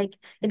 Like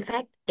in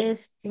fact,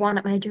 it's one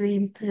of my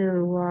dream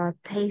to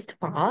taste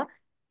phở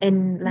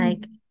in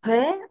like Mm.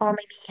 Huế or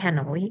maybe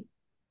Hanoi.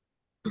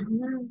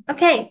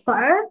 Okay,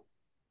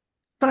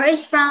 phở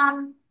is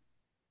from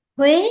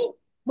Huế,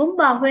 bún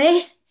bò Huế.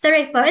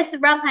 Sorry, phở is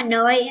from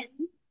Hanoi.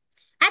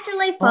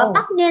 Actually, phở Oh.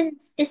 Bắc Ninh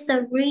is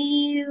the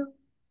real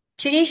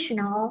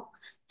traditional,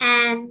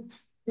 and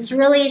it's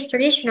really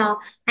traditional.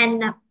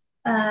 And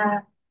uh,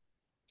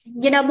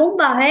 you know bún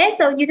bò Huế,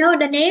 so you know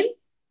the name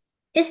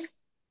is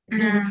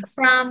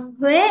from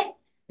Huế.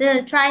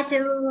 They try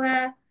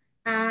to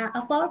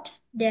afford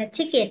the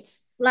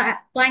tickets, fly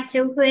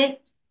to Huế,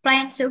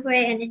 fly to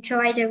Huế, and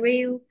enjoy the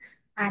real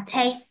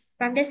taste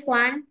from this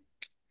one.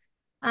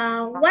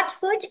 What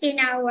food in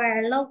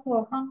our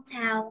local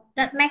hometown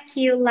that make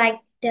you like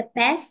the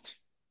best,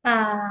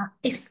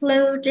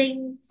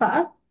 excluding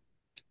phở?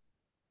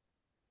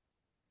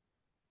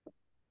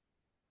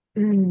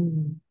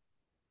 Mm.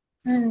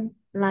 Mm.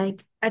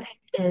 Like I think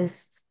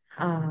is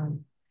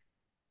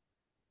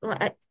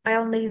I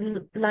only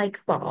like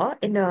pho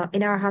in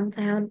our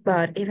hometown,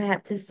 but if I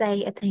have to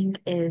say, I think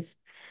is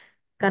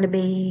gonna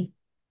be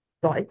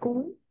gỏi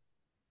cuốn.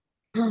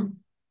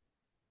 Mm.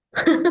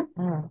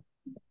 Uh,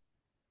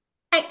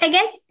 I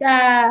guess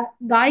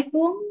gỏi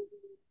cuốn,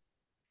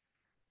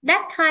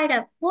 that kind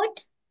of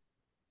food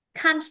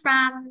comes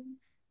from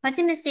Ho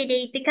Chi Minh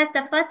City because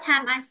the first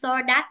time I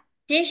saw that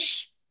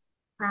dish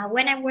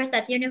when I was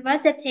at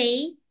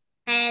university,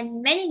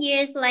 and many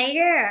years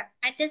later,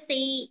 I just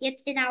see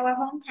it in our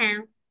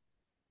hometown.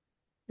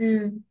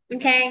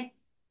 Okay,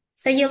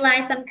 so you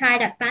like some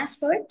kind of fast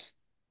food?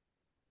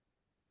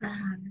 no,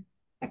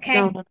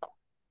 Okay, no, no.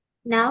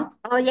 no.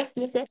 Oh yes,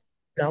 yes, yes.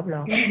 Lộn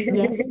lộn.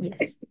 Yes,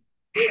 yes.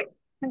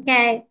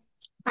 Okay,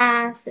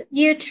 so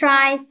you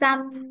try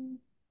some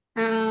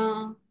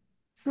uh,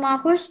 small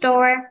food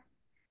store,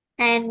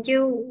 and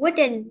you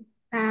wouldn't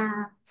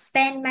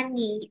spend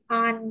money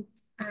on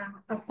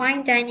a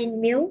fine dining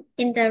meal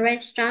in the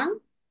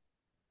restaurant.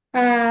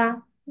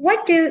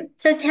 What do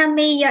so tell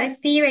me your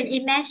experience.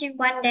 Imagine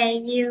one day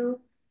you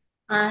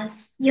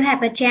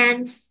have a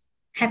chance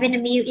having a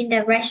meal in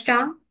the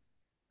restaurant,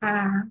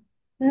 uh,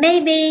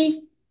 maybe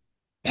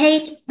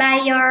paid by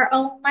your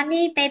own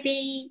money,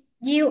 maybe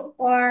you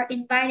are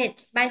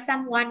invited by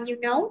someone you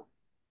know.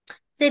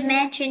 So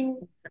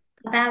imagine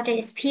about the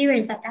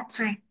experience at that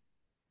time.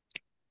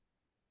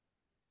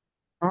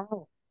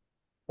 Oh.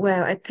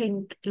 Well, I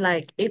think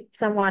like if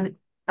someone,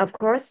 of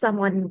course,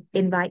 someone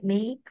invite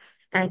me,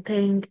 I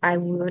think I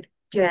would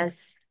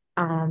just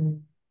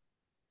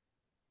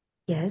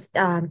yes,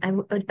 I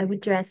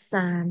would dress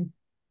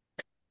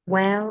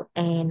well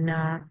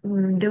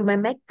and do my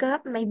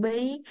makeup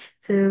maybe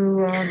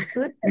to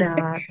suit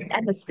the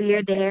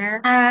atmosphere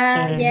there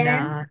and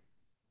Yeah.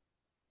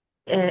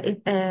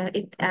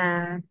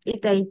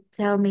 if they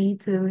tell me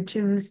to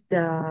choose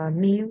the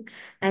meal,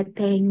 I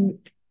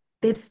think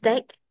beef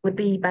steak would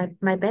be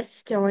my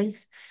best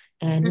choice,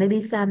 and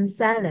maybe some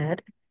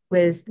salad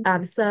with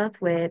served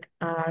with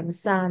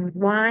some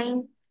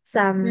wine,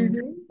 some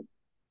Mm-hmm.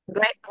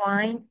 grape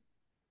wine.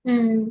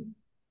 Mm.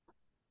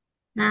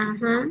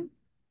 Uh-huh.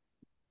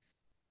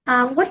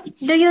 What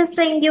do you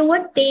think you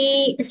would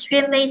be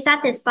extremely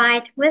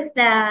satisfied with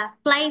the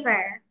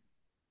flavor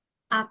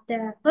of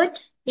the food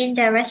in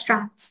the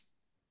restaurants?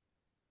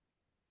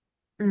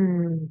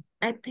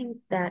 I think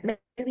that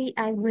maybe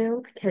I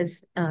will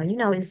because you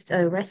know it's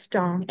a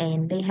restaurant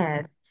and they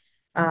have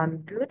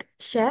good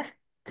chef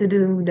to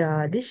do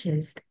the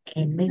dishes,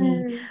 and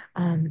maybe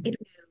Mm. it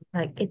will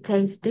like it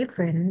tastes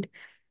different,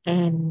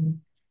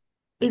 and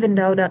even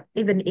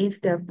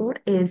if the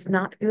food is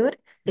not good,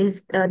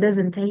 is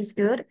doesn't taste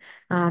good,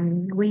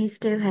 we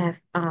still have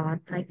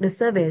like the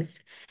service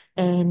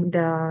and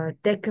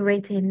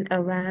decorating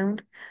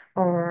around,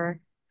 or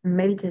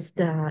maybe just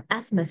the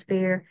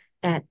atmosphere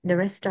at the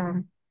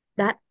restaurant,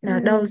 that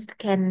those Mm.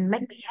 can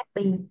make me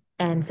happy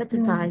and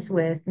satisfied Mm.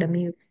 with the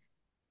meal.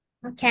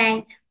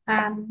 Okay.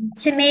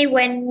 To me,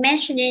 when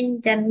mentioning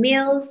the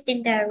meals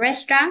in the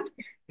restaurant,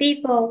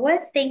 people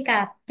would think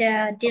of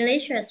the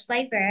delicious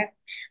flavor.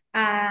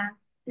 Uh,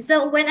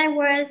 so when I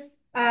was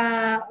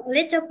a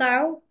little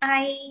girl,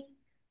 I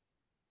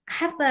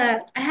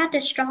had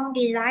a strong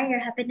desire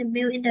having a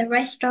meal in the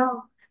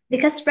restaurant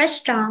because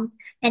restaurant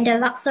and the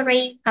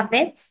luxury of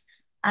it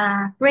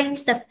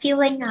brings the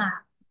feeling of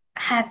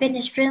having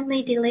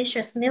extremely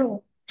delicious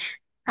meal.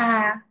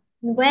 Uh,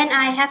 when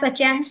I have a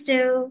chance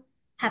to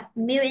have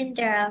meal in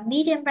the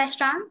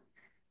medium-sized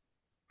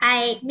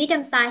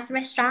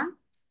restaurant,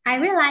 I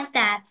realized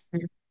that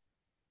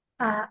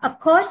of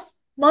course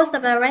most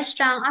of the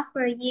restaurant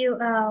offer you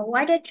a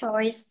wider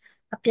choice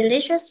of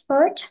delicious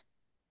food,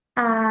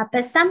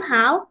 but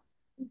somehow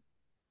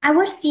I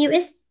would feel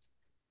it's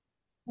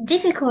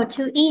difficult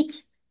to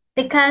eat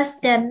because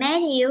the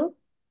menu,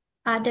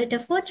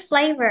 the food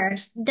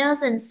flavors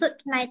doesn't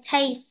suit my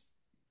taste.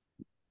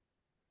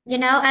 You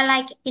know, I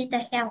like in the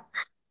health.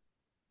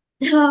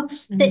 So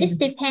it Mhm.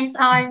 depends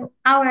on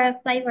our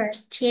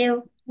flavors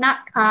too. Not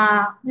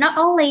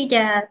only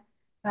the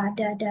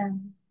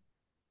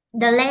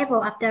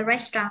level of the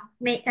restaurant,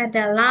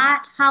 the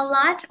large, how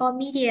large or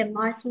medium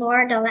or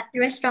small the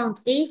restaurant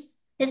is.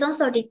 It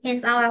also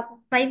depends on our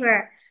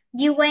flavor.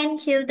 You went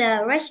to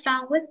the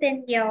restaurant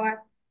within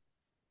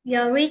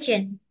your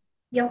region,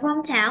 your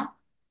hometown.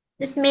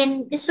 This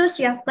means it suits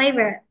your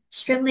flavor,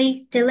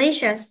 extremely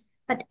delicious.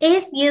 But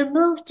if you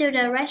move to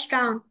the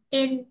restaurant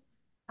in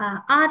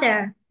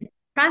other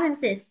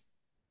provinces,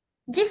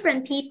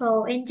 different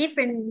people in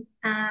different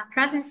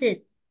provinces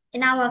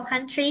in our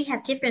country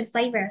have different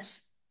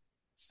flavors.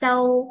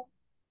 So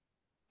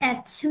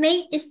to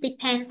me, it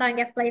depends on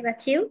your flavor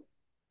too.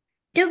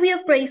 Do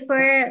you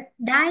prefer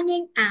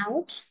dining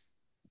out?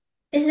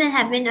 Isn't it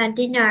having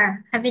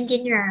dinner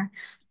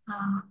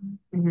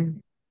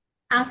Mhm.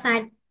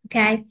 outside?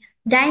 Okay,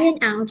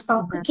 dining out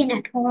or Mhm. cooking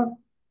at home?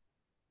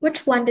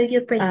 Which one do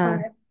you Uh,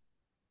 prefer?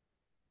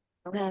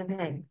 okay,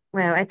 okay.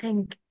 Well, I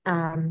think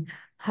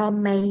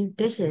homemade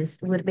dishes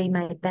would be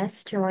my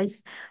best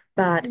choice,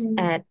 but Mm,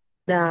 at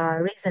the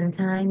recent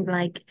time,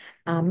 like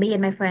me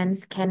and my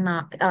friends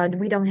cannot,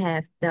 we don't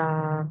have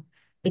the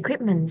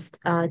equipment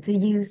to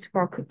use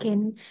for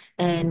cooking,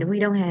 and we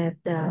don't have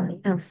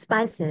the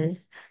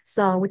spices,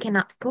 so we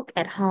cannot cook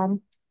at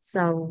home.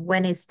 So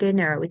when it's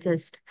dinner, we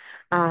just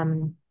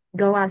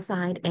go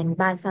outside and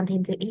buy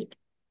something to eat.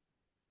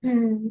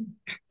 mm.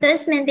 So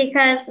this means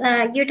because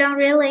you don't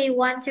really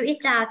want to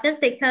eat out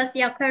just because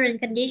your current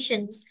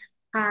conditions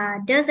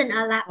doesn't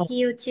allow Oh,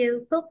 you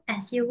to cook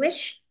as you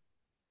wish.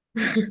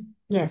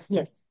 yes,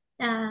 yes.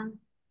 Uh,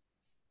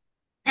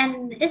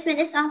 And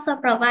it also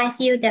provides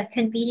you the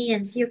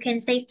convenience. You can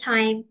save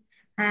time,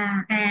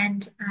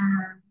 and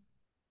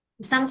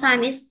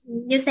sometimes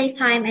you save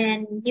time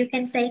and you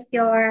can save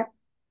your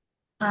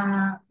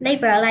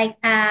labor. Like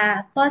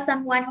for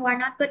someone who are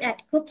not good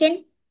at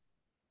cooking,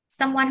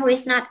 someone who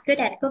is not good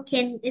at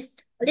cooking, it's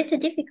a little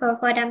difficult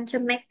for them to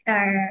make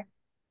a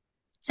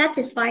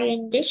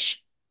satisfying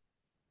dish.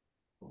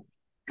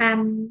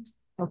 Um,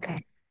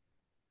 Okay.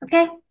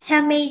 okay,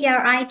 tell me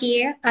your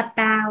idea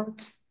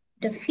about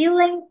the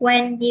feeling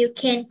when you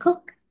can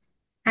cook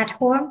at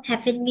home,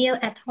 having meal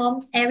at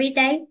home every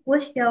day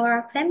with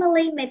your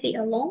family, maybe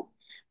alone.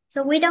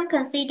 So we don't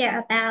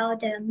consider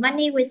about the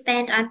money we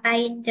spend on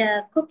buying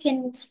the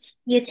cooking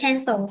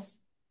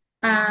utensils.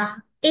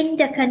 In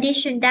the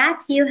condition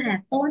that you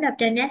have all of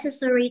the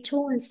necessary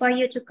tools for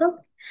you to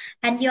cook,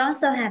 and you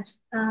also have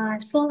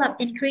full of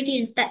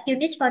ingredients that you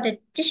need for the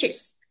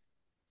dishes.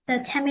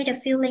 So tell me the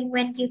feeling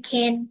when you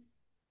can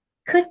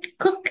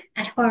cook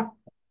at home.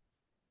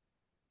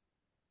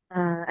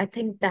 I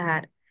think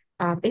that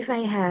if I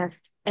have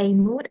a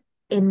mood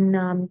in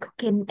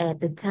cooking at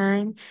the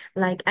time,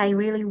 like I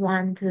really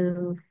want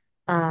to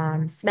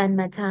spend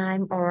my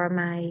time or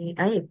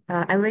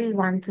I really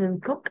want to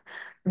cook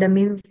the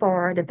meal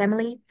for the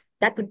family.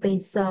 That would be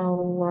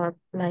so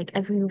like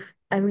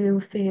I will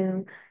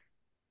feel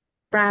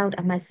proud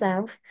of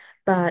myself.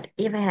 But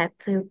if I had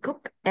to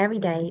cook every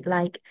day,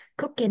 like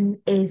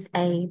cooking is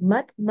a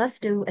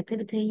must do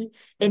activity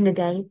in the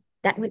day,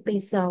 that would be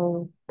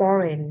so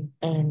boring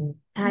and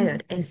Mm.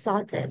 tired and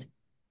exhausted.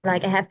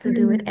 Like I have to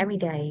do it every Mm.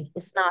 day.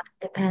 It's not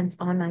depends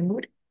on my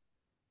mood.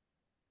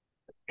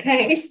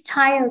 Okay, it's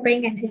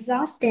tiring and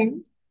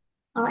exhausting.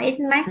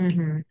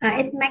 Mm-hmm.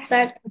 It makes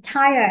us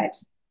tired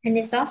and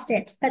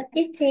exhausted, but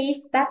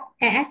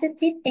as a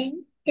tip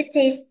in it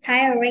is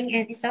tiring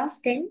and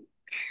exhausting.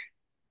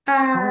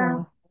 Uh,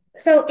 Oh,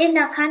 so in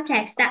the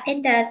context that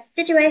in the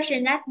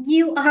situation that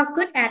you are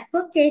good at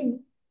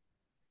cooking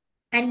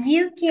and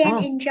you can oh,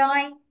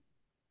 enjoy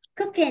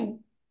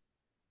cooking,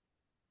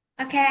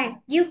 okay,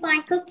 you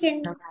find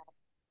cooking okay.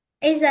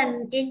 is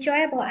an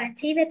enjoyable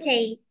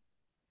activity.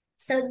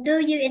 So do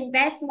you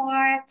invest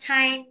more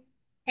time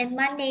and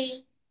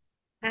money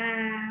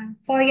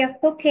for your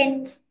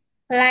cooking,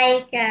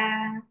 like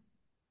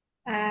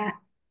uh,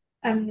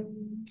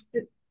 um,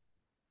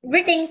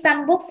 reading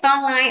some books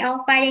online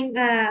or finding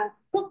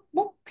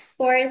cookbooks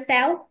for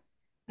yourself,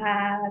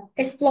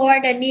 explore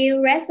the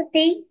new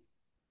recipe,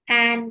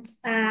 and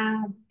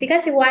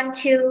because you want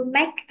to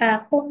make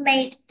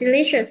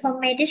delicious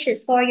homemade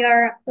dishes for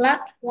your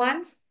loved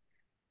ones,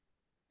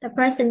 the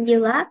person you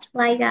love,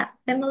 like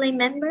family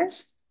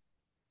members.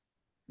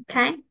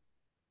 Okay.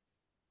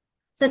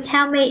 So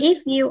tell me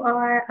if you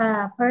are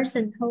a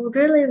person who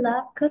really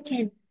love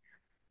cooking.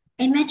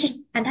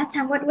 Imagine at that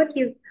time, what would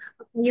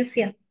you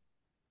feel?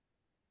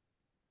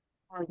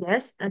 Oh,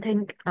 yes, I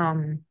think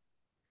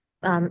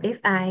if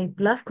I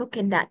love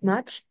cooking that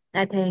much,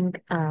 I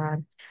think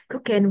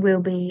cooking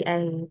will be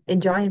a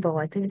enjoyable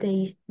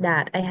activity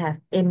that I have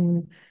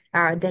in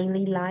our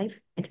daily life.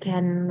 It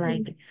can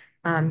Mm, like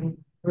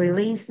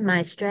release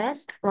my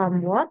stress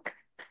from work,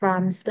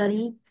 from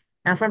studying,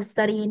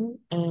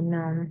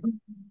 and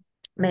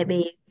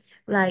maybe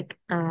like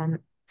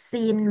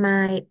seeing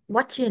my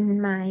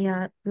watching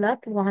my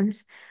loved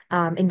ones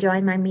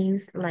enjoy my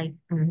meals like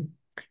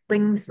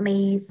brings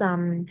me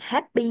some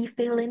happy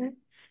feeling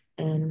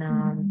and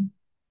Mm.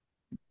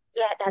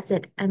 yeah, that's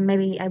it. And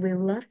maybe I will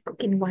love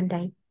cooking one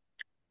day.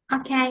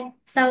 Okay,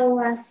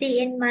 so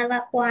seeing my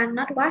loved one,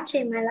 not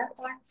watching my loved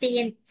one,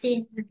 seeing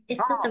is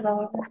Oh,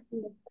 suitable.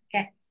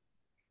 Okay.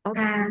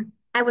 Uh, okay.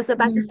 I was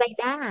about to mm. say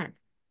that.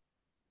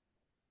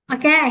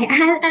 Okay,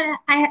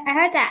 I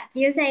heard that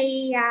you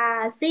say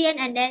seeing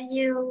and then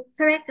you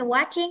correct the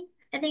watching.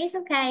 I think it's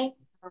okay.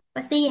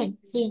 But seeing.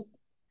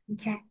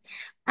 Okay.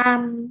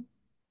 Um,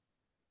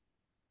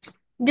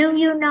 do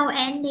you know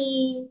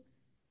any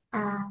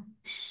uh,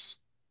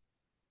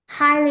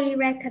 highly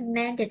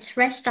recommended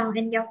restaurant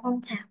in your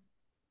hometown?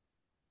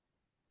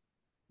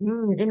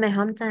 In my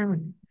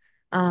hometown.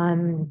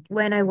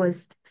 When I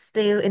was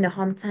still in the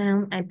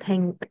hometown, I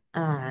think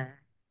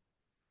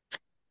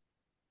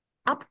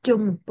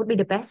Upjung would be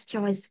the best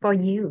choice for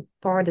you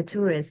for the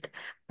tourist.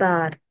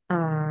 But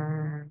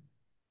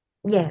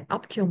yeah,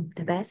 Upjung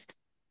the best.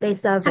 They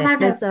serve How it. about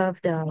They the serve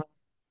the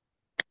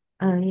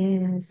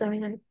yeah, sorry.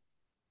 yeah,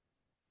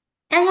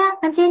 yeah,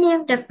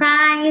 continue. The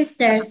price,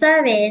 the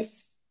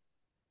service,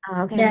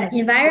 Okay, the okay.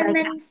 Like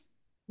environment.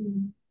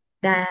 Mm.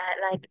 that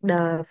like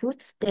the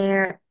foods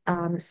there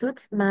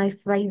suits my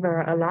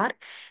flavor a lot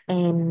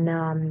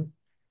and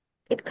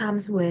it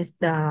comes with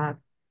the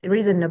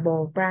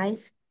reasonable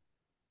price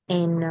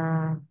and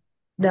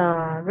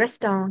the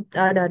restaurant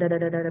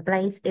the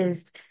place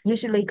is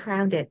usually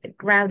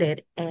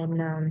crowded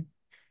and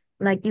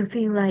like you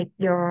feel like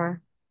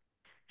you're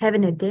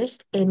having a dish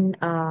in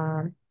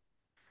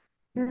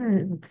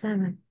sao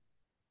mà?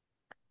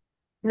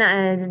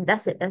 No,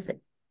 that's it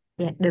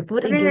yeah the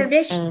food A is favorite good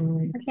dish.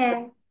 and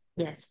Okay.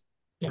 yes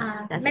yes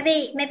that's it.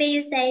 Maybe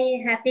you say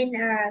having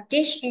a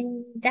dish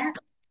in that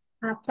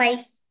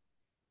place.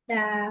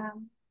 The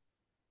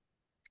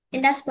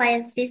in that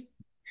place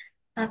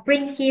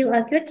brings you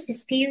a good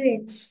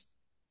experience.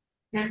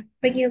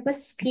 Bring you a good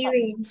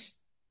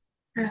experience.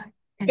 Uh,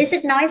 Okay. is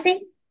it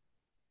noisy?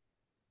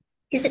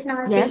 Is it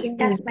noisy Yes in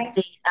it is that busy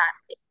place?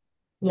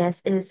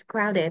 yes it is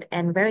crowded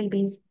and very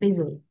busy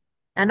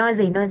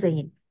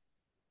noisy.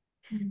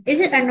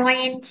 Is it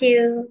annoying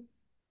to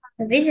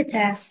the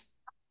visitors?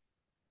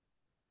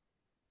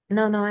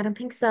 No, I don't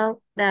think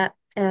so. That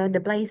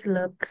the place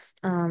looks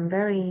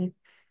very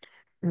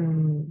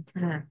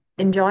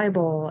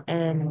enjoyable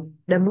and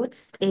the mood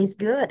is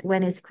good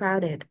when it's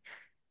crowded.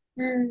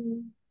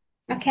 Mm,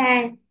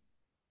 okay.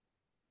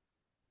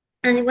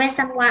 And when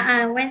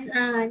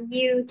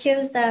you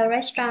choose the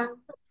restaurant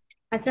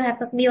to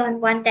have a meal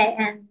on one day,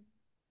 and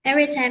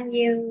every time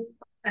you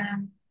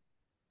um,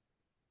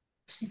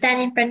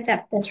 stand in front of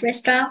this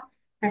restaurant,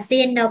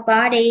 seeing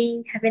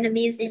nobody having a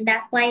meal in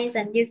that place,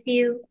 and you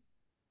feel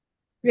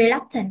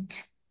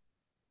reluctant.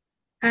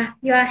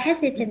 You are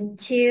hesitant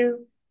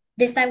to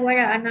decide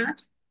whether or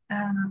not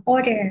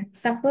order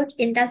some food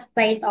in that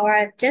place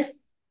or just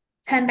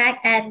turn back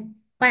and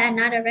find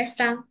another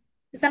restaurant.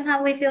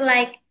 Somehow we feel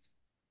like,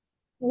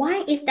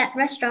 why is that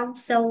restaurant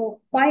so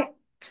quite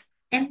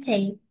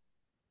empty?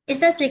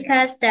 Is that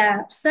because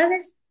the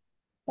service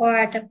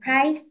or the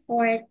price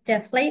or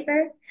the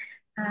flavor,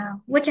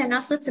 which are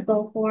not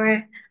suitable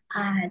for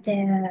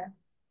the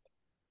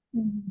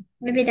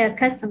maybe the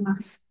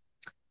customers?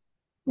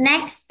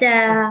 Next, the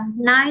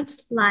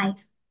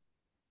nightlife.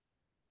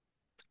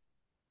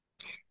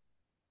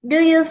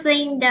 Do you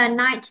think the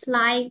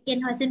nightlife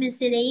in Ho Chi Minh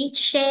City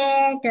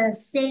share the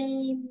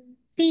same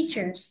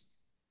features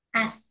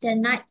as the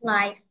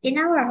nightlife in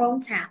our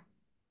hometown?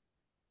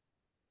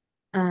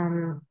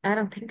 I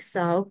don't think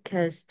so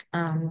because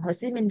Ho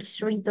Chi Minh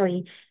Street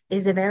 3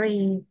 is a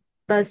very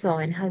bustle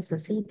and hustle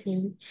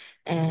city,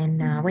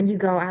 and when Mm, you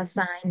go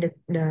outside,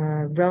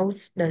 the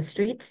roads, the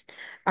streets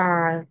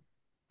are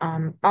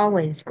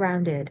always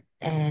grounded,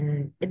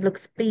 and it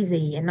looks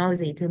busy and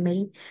noisy to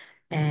me,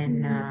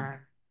 and mm,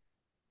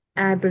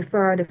 I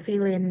prefer the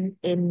feeling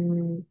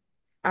in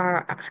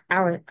our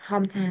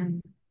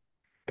hometown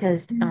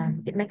because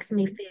mm. it makes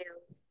me feel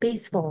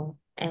peaceful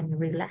and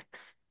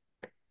relaxed.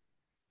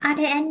 Are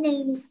there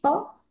any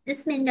spots?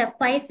 This means the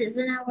places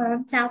in our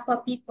hometown for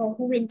people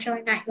who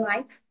enjoy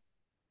nightlife.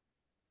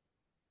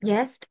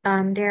 Yes,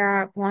 there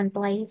are one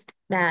place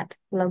that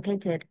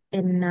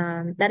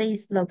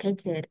is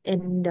located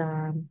in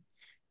the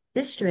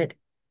district.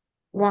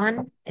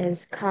 One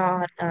is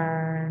called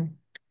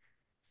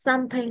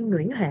something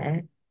Nguyễn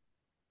Huệ.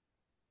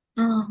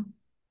 Oh,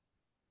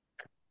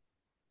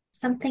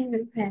 something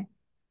like that.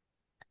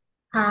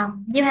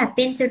 You have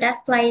been to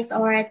that place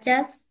or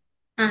just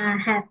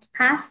have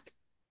passed,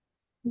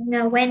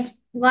 no, went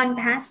gone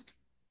past?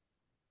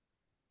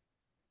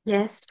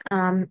 Yes,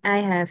 I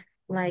have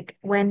like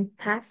went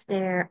past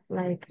there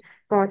like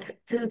for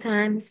two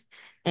times,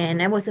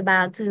 and I was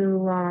about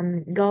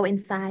to go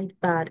inside,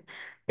 but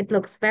it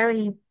looks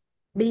very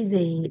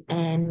busy,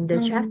 and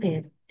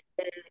Mm.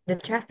 the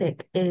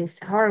traffic is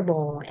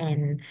horrible,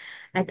 and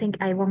I think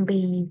I won't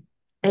be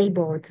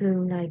able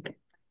to like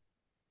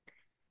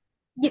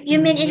You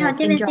mean in Ho Like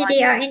Chi Minh enjoy.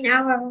 City or in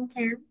our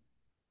hometown?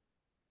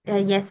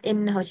 Yes,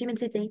 in Ho Chi Minh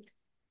City.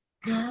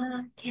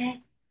 Ah,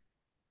 okay.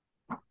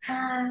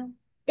 Uh,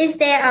 is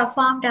there a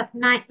form of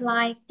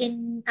nightlife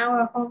in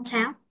our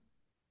hometown?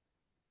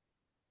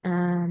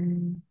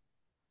 Um,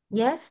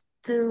 yes,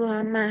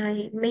 to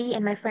my me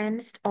and my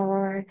friends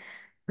or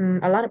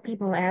a lot of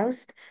people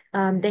else,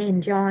 they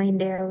enjoy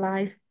their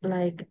life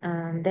like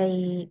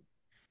they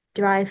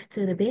drive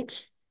to the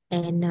beach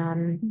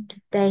and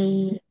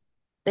they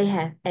they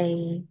have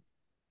a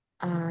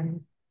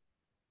um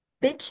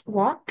beach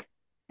walk.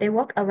 They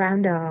walk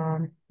around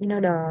the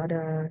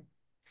the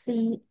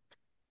sea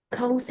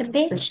The coast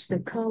beach? the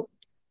coast.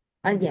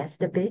 Yes,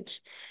 the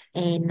beach,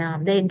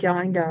 and they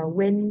enjoy the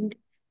wind,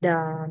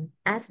 the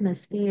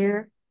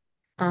atmosphere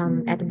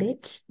at the Mm,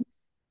 beach.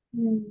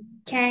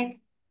 okay.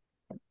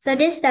 So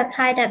this is the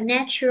kind of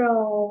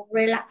natural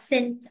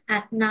relaxing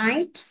at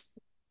night.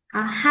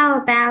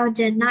 How about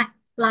the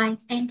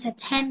nightlife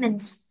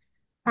entertainments?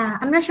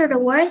 I'm not sure the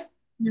words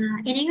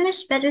in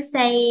English, but to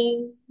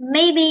say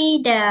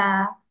maybe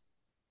the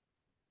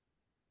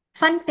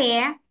fun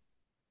fair.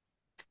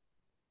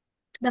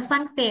 The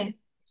fun fair.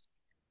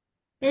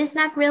 It's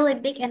not really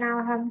big in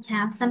our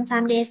hometown.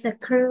 Sometimes there's a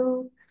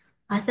crew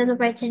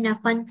celebrating a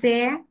fun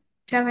fair,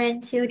 traveling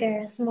to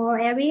the small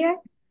area,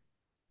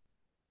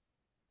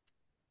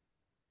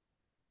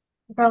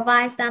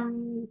 provide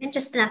some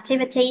interesting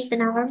activities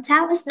in our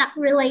hometown. It's not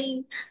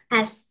really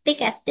as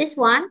big as this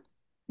one.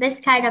 This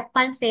kind of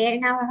fun fair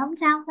in our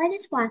hometown like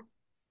this one.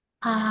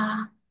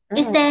 Uh,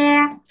 is Oh,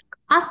 there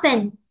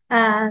often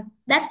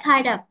that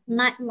kind of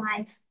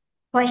nightlife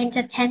for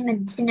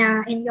entertainment in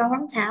your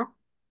hometown?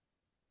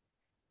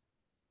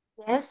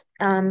 yes.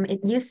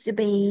 It used to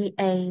be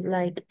a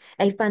like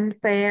a fun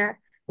fair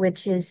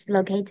which is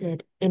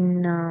located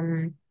in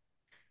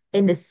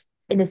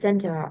the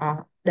center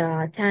of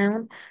the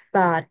town,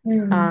 but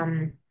Hmm.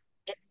 um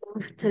it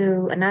moved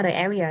to another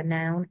area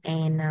now,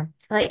 and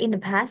like in the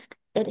past,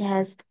 it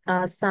has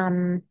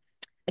some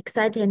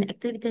exciting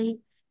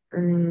activity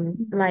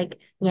like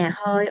nhà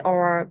hơi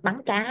or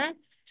bắn cá,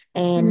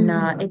 and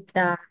Hmm. it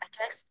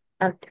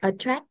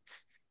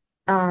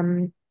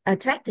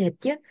attracted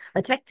chứ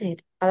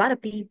attracted a lot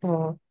of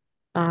people.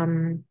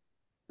 Um,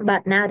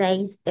 but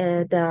nowadays,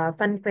 the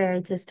fun fair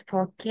is just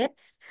for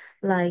kids.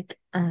 Like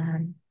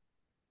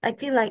I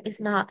feel like it's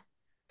not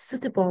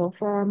suitable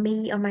for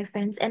me or my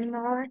friends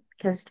anymore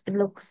because it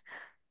looks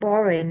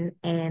boring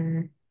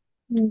and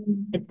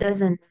Hmm. it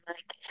doesn't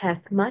like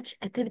have much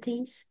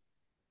activities.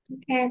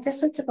 Okay, just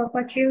suitable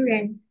for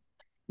children.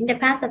 In the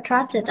past,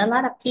 attracted a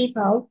lot of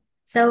people.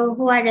 So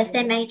who are the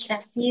same age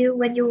as you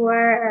when you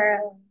were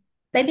a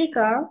baby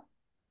girl,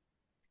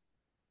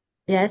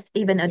 Yes,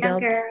 even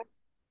adults. younger,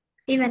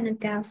 even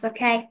adults.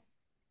 Okay.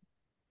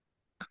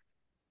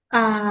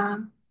 Uh,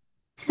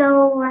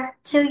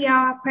 to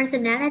your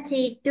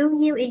personality, do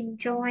you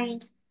enjoy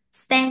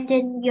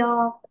spending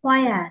your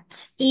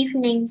quiet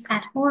evenings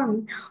at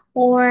home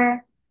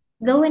or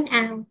going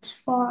out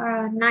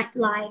for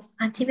nightlife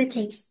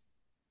activities?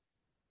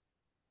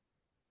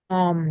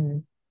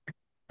 Um,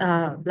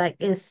 like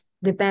it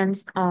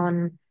depends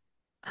on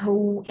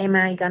who am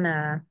I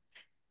gonna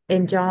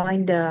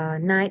enjoy the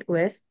night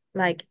with.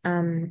 Like,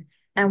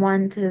 I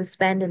want to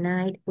spend the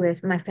night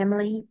with my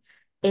family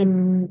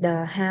in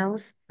the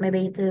house,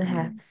 maybe to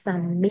have Mm,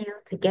 some meal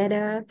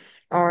together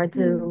or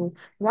mm, to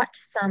watch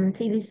some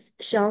TV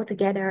show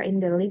together in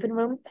the living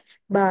room.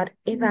 But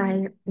if mm,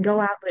 I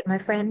go out with my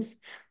friends,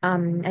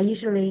 I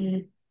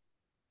usually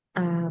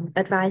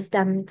advise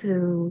them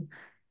to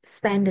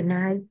spend the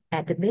night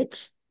at the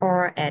beach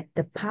or at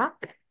the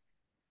park.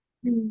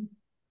 mm.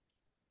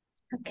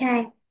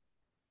 Okay.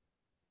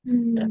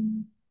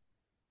 Mm.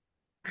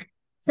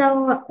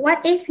 So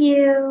what if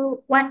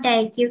you one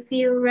day you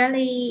feel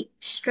really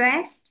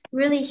stressed,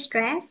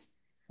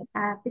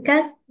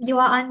 because you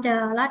are under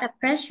a lot of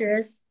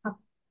pressures of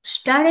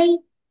study,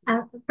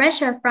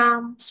 pressure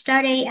from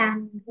study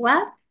and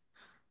work.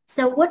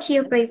 So would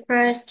you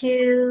prefer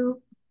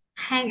to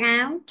hang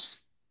out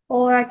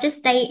or just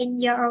stay in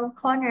your own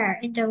corner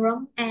in the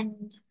room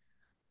and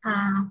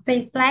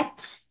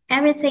reflect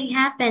everything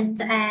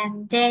happened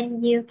and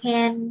then you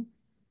can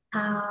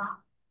uh,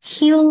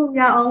 heal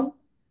your own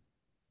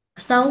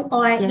soul,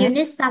 or you Yes.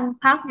 need some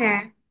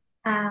partner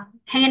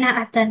hanging out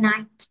at the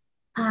night,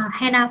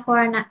 hang out for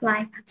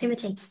nightlife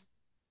activities.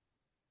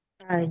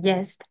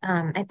 Yes,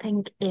 I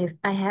think if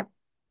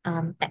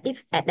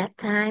at that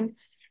time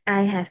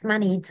I have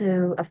money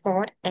to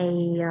afford a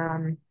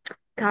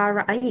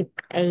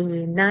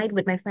night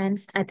with my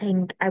friends, I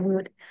think I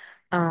would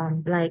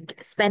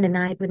like spend a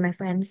night with my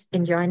friends,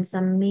 enjoying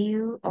some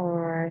meal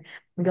or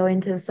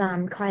going to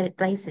some quiet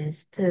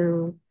places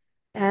to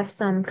have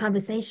some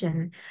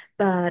conversation.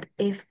 But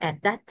if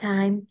at that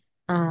time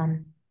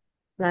um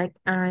like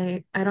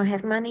I don't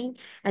have money,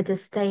 I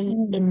just stay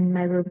Mm. in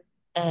my room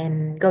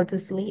and go to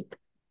sleep.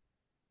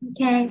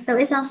 Okay, so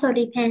it also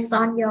depends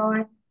on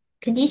your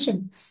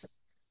conditions.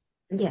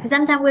 Yes.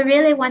 Sometimes we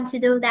really want to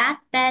do that,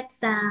 but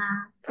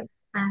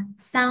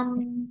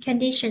some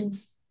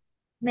conditions.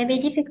 maybe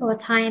difficult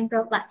time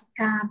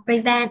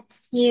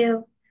prevents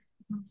you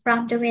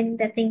from doing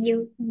the thing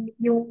you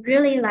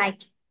really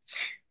like.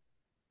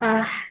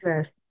 Uh,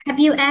 Yes. have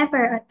you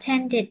ever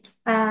attended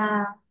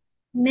a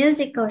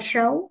musical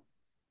show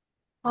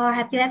or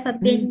have you ever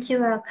Mm. been to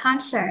a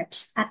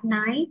concert at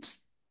night?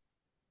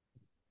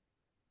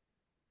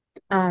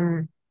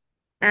 Um,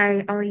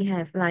 I only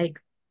have like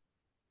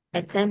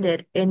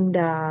attended in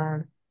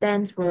the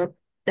dance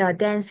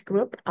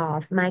group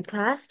of my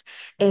class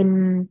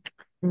in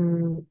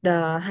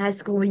the high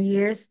school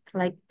years,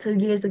 like 2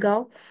 years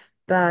ago.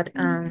 But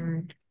Mm,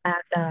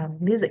 at the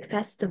music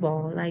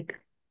festival, like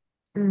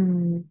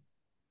um,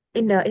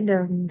 in the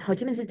Ho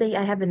Chi Minh City,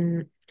 I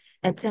haven't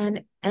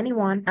attend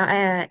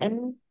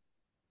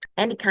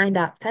any kind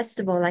of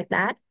festival like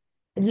that.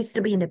 It used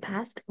to be in the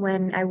past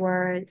when I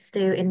was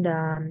still in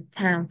the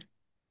town.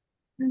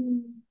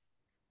 mm,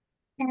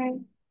 okay.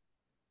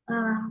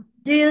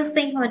 Do you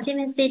think Ho Chi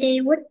Minh City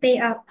would be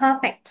a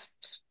perfect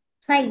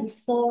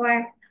place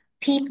for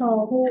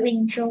people who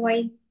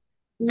enjoy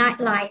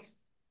nightlife?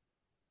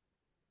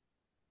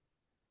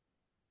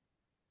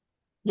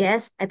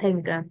 Yes, I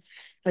think Ho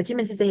Chi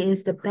Minh City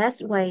is the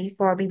best way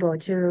for people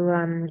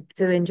to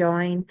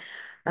enjoy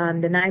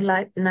the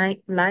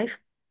nightlife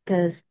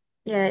because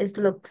yeah, it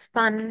looks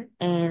fun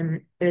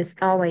and it's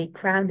always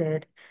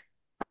crowded,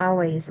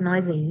 always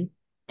noisy,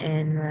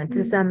 and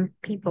to Mm, some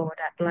people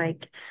that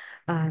like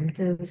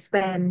to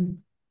spend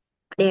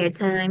their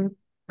time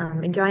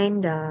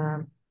enjoying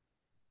the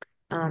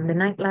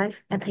nightlife,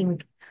 I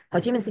think Ho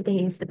Chi Minh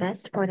City is the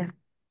best for them.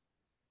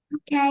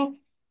 okay,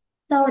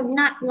 so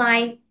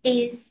nightlife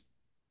is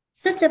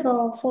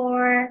suitable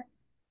for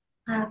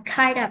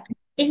kind of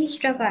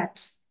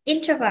introverts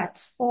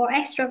or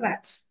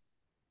extroverts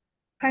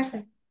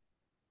person.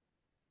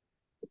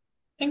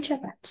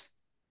 Introvert.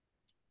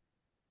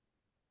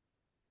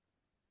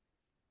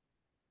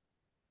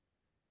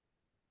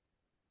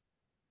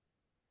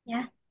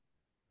 Yeah.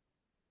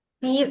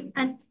 Can you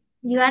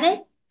you got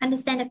it?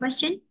 Understand the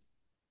question?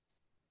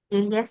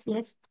 Yes,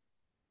 yes.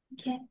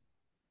 Okay.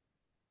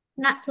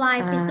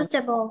 Nightlife is Uh,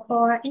 suitable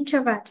for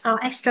introverts or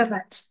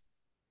extroverts.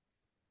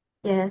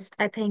 Yes,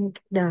 I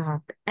think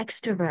the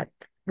extrovert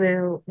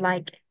will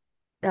like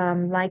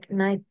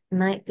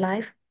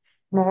nightlife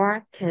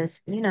more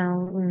because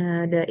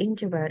the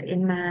introvert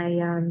in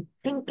my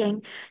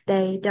thinking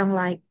they don't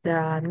like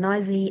the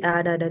noisy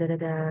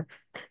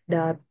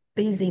the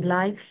busy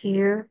life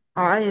here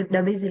or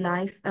the busy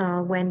life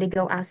when they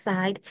go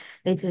outside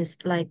they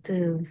just like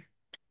to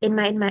in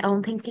my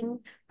own thinking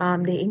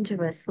the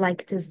introverts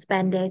like to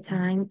spend their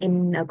time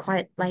in a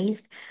quiet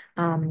place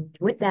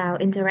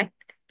without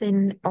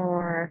interacting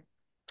or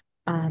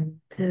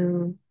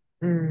to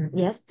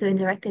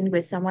interacting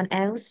with someone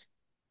else.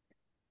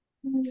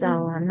 So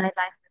Mm.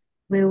 nightlife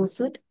will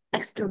suit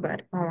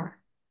extrovert more.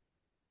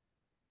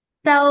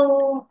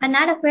 So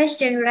another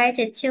question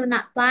related to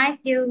nightlife,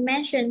 you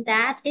mentioned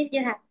that if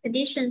you have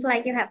conditions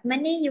like you have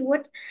money, you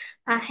would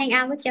hang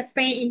out with your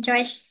friend,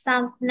 enjoy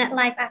some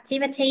nightlife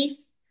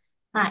activities.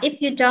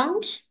 If you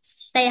don't,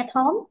 stay at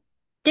home.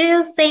 Do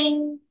you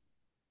think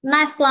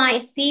nightlife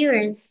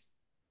experience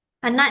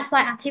and nightlife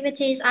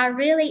activities are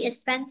really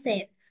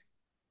expensive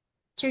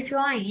to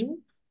join,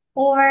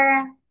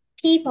 or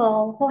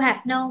people who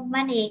have no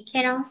money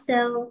can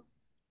also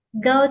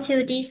go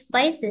to these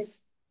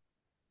places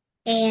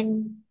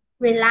and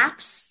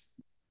relax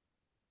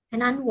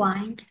and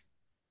unwind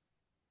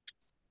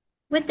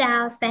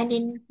without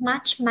spending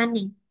much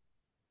money.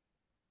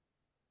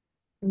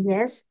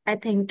 Yes, I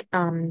think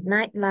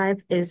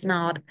nightlife is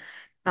not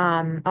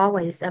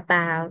always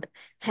about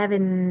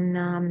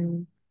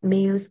having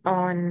meals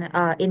on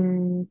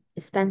in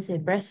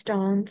expensive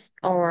restaurants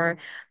or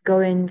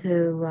going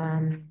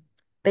to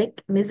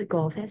big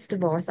musical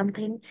festival or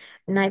something.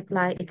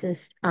 Nightlife is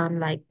just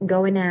like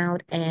going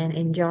out and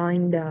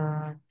enjoying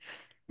the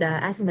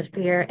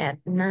atmosphere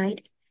at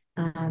night.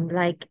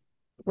 Like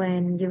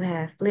when you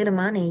have little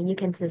money, you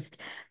can just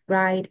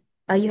ride.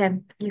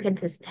 You can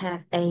just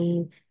have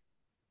a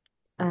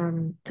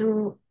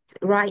to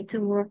ride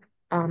tour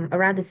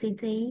around the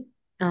city.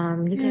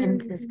 You can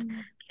just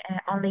Mm,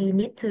 only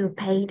need to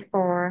pay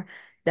for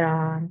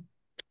the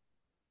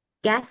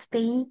gas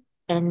fee,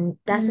 and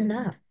that's mm,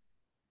 enough.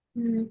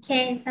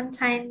 okay,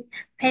 sometimes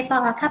pay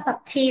for a cup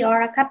of tea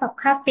or a cup of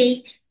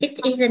coffee. It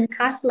isn't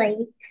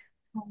costly.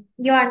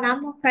 You are a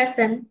normal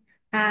person,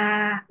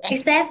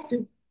 except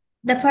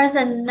the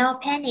person no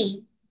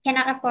penny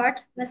cannot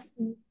afford. But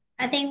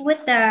I think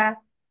with the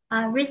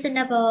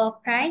reasonable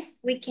price,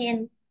 we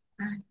can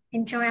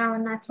enjoy our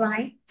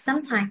nightlife.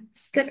 Sometimes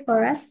it's good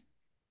for us.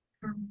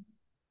 Um,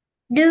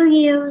 do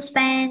you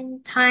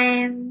spend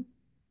time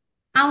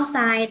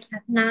outside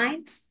at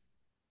night?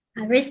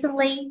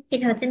 Recently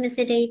in Ho Chi Minh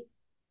City,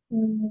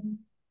 mm,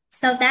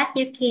 so that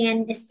you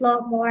can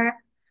explore more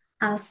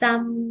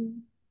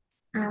some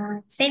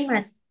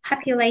famous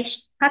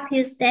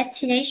populous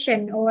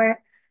destination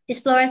or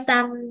explore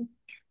some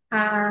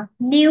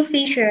new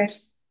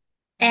features,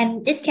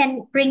 and it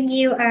can bring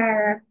you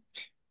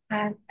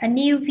a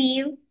new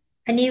view,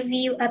 a new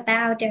view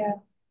about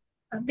the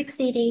big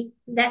city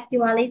that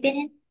you are living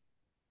in?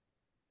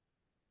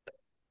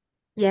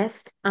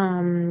 Yes,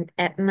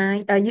 at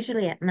night,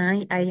 usually at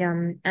night, I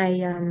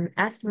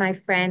ask my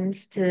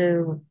friends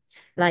to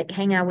like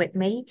hang out with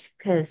me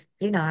because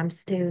I'm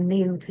still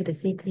new to the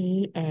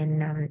city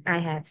and I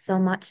have so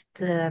much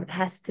to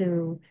has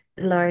to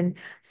learn.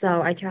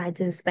 So I try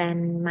to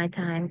spend my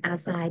time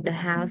outside the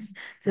house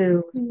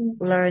to Mm,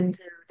 learn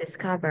to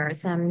discover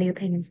some new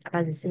things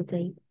about the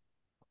city.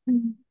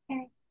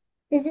 okay.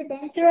 Is it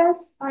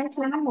dangerous or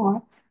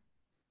not?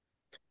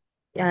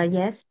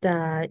 Yes,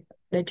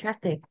 the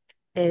traffic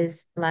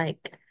is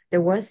like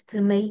the worst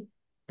to me,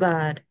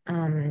 but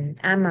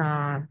I'm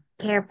a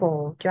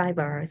careful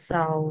driver,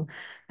 so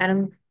I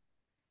don't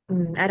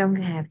I don't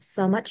have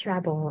so much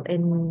trouble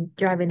in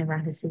driving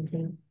around the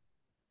city.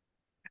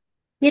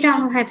 You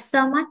don't have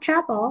so much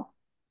trouble.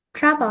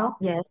 Trouble?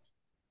 Yes,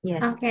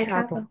 yes, Okay,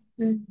 trouble. trouble.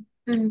 Mm.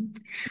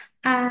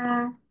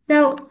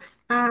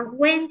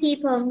 When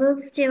people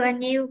move to a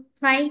new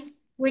place,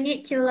 we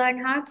need to learn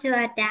how to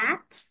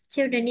adapt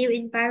to the new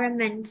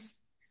environment.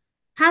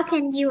 How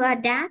can you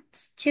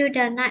adapt to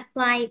the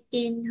nightlife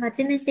in Ho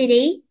Chi Minh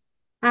City?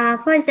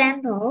 For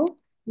example,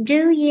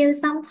 do you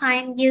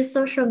sometimes use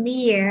social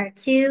media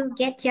to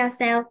get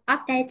yourself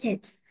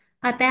updated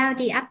about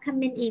the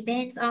upcoming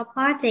events or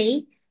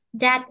party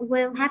that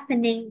will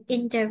happening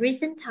in the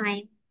recent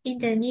time in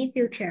the near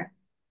future?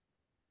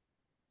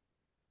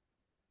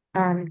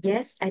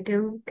 Yes, I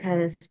do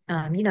because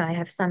I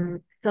have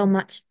so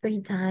much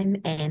free time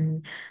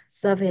and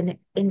surfing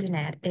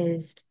internet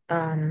is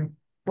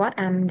what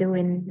I'm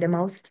doing the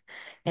most,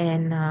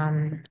 and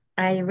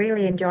I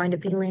really enjoy the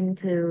feeling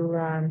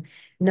to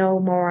know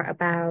more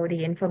about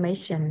the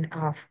information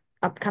of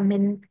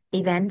upcoming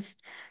events,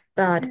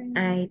 but Mm,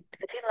 I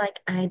feel like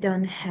I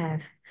don't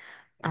have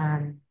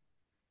um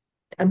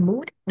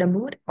the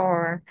mood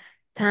or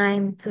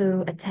time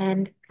to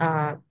attend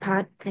a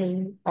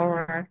party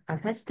or a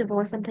festival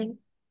or something.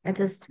 I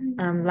just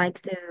mm,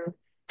 like to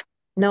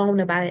know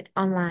about it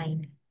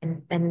online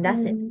and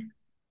that's it. mm.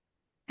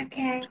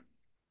 Okay.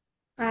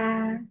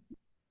 Uh,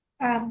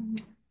 um,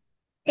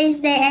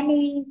 is there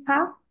any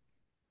park?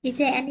 Is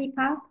there any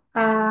park?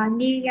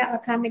 New York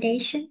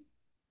accommodation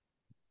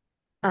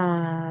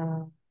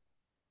Uh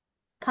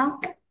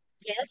park?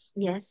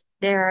 yes,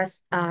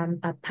 there's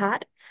a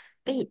part.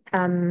 It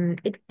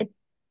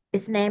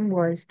its name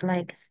was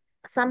like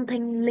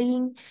something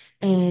Ling,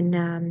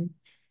 and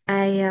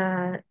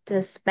I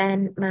just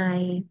spent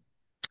my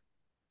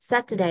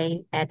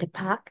Saturday at the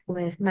park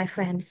with my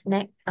friends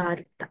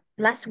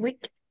last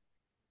week.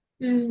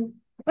 Mm.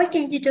 What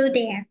can you do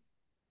there?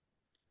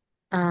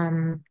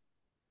 Um,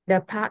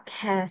 the park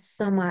has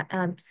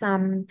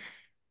some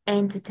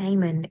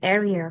entertainment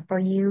area for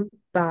you,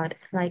 but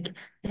like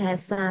it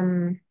has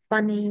some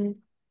funny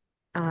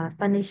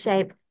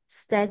shaped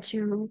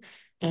statue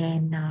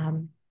and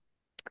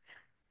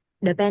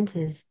the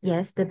benches,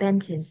 yes, the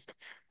benches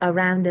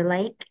around the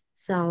lake,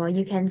 so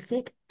you can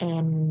sit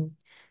and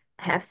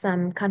have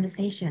some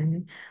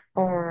conversation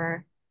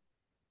or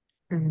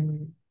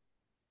um,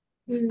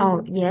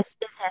 oh, Mm. yes,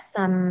 this has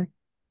some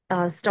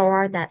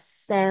store that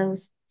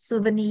sells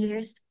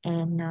souvenirs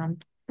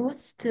and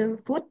foods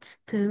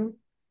too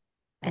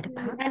at the Mm.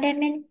 park.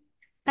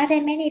 Are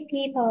there many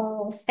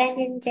people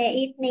spending their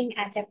evening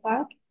at the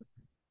park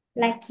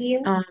like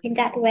you Um, in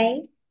that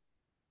way?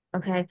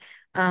 okay.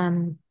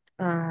 Um,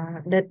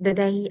 the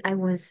day I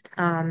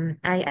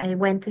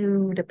went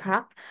to the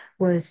park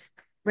was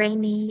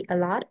rainy a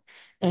lot,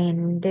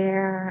 and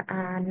there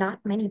are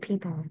not many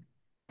people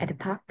at the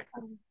park.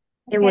 Um,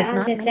 It okay, was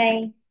not many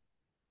people.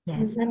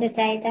 Yes. on the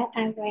day that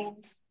I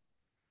went,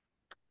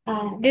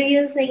 do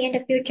you think in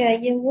the future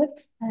you would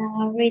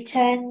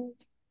return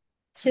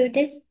to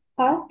this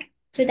park,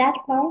 to that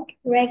park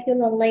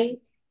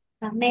regularly,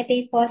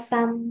 maybe for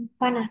some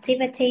fun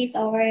activities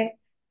or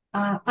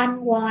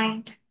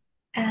unwind?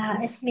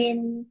 It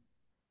means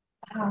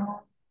uh,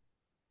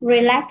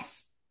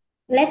 relax,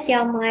 let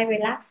your mind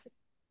relax.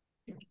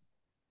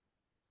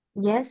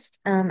 Yes,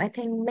 I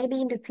think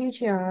maybe in the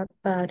future,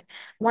 but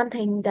one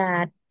thing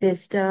that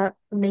disturbs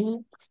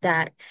me is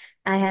that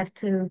I have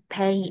to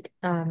pay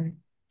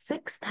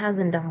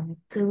 $6,000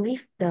 to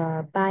leave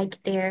the bike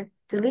there,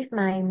 to leave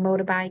my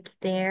motorbike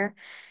there,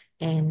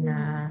 and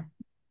Mm.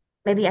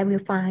 maybe I will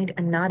find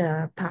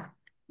another park.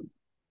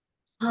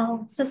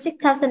 Oh, so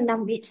 6,000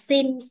 dong, it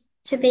seems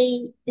to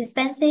be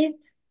expensive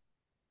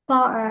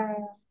for a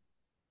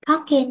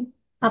parking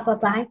of a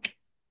bike,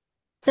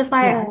 to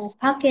find a Yes.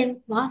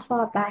 parking lot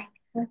for a bike.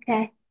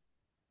 Okay.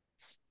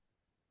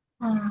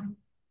 Um,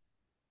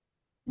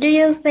 do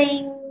you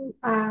think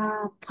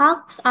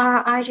parks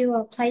are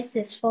ideal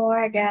places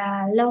for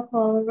the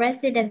local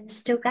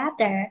residents to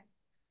gather?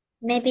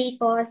 Maybe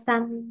for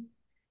some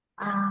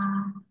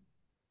uh,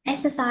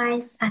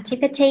 exercise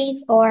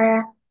activities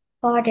or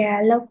for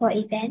the local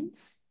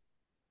events?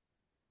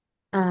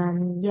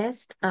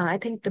 Yes, I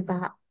think the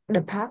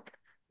park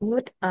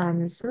would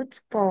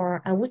suit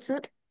for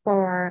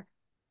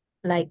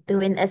like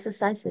doing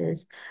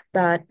exercises,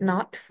 but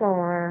not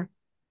for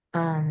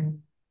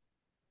um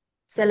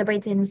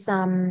celebrating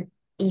some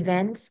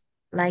events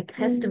like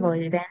festival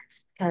Mm,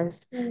 events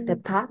because the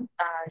mm, park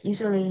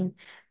usually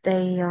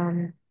they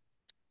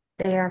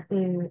they are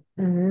feel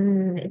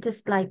it's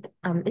just like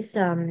it's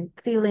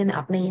feeling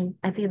of me.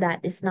 I feel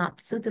that it's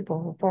not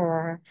suitable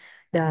for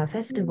the mm.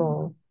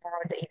 festival or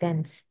the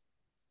events.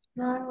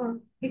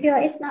 Oh, you feel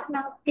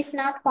it's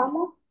not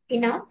formal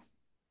enough?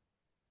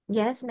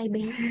 Yes,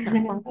 maybe it's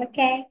not fun.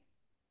 Okay.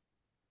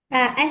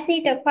 I see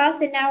the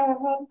parks in our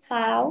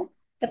hometown.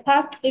 The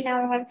park in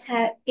our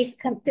hometown is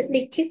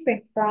completely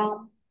different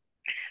from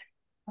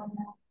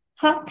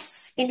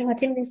parks in Ho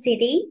Chi Minh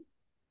City.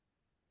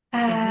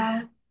 Yes.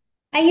 Uh,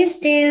 I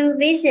used to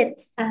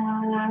visit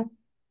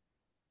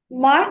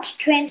March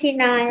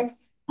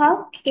 29th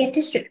Park in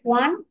District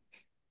 1,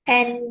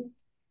 and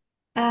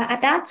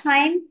at that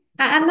time,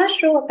 I'm not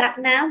sure about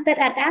now, but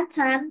at that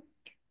time,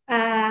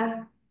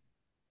 uh,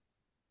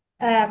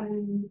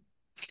 um,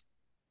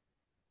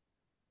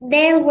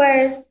 there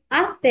was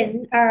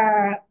often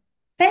a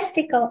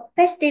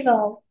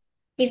festival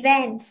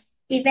events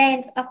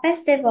of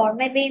festival,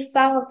 maybe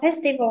flower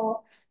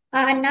festival,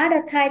 or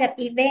another kind of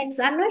events.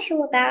 I'm not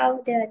sure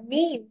about the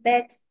name,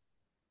 but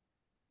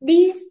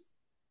these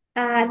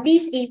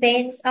these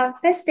events or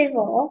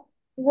festival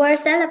were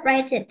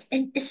celebrated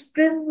in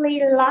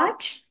extremely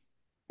large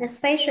and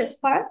spacious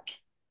park.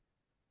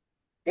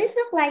 This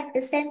looked like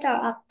the center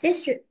of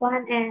District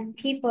 1 and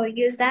people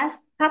use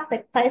as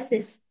public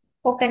places,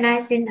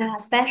 organizing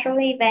special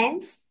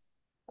events,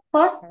 of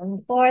course,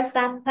 Oh, for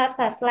some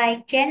purpose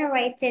like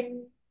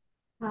generating,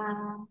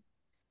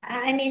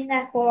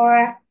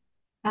 for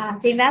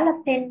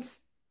developing,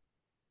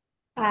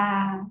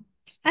 uh,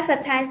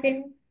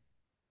 advertising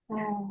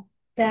uh,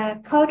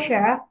 the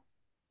culture,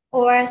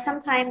 or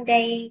sometimes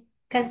they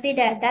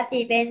consider that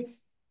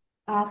events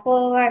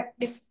for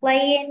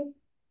displaying,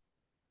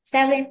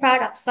 selling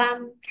products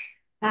from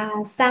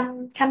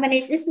some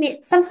companies.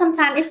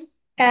 Sometimes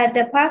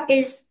the park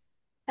is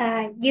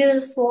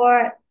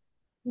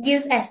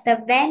used as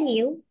the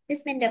venue.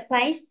 This means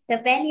the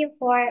venue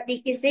for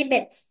the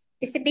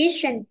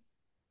exhibition.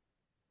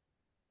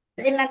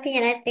 In my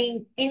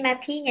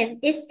opinion,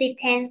 it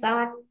depends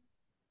on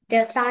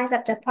the size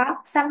of the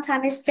park.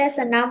 Sometimes it's just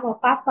a normal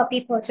park for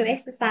people to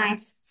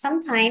exercise.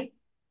 Sometimes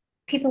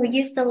people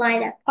use the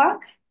light at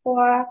park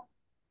for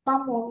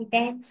formal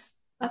events.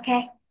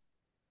 Okay.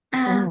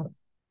 Uh, oh,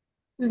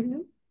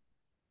 mhm.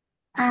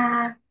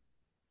 uh,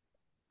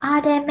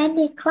 are there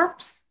many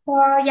clubs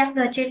for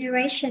younger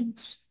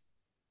generations?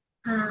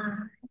 Uh,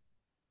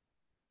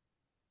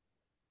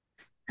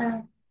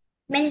 uh,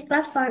 Many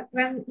clubs for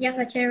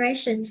younger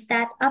generations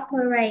that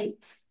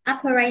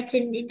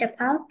operating in the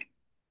park,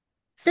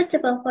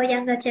 suitable for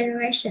younger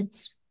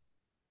generations,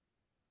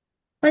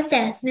 such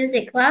as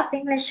music club,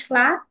 English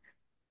club,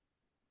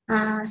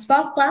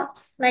 sport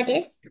clubs like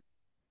this.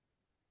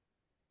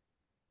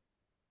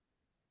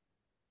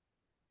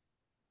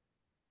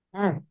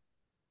 oh.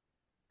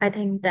 I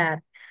think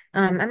that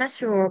I'm not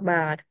sure,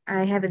 but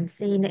I haven't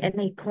seen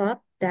any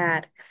club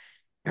that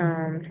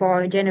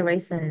for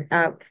generation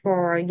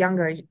for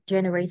younger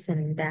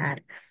generation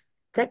that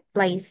take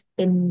place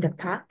in the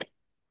park.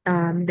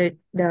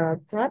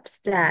 The clubs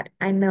that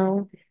I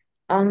know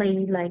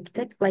only like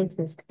take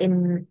places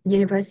in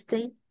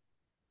university.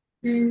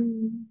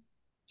 Mm,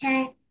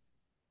 okay.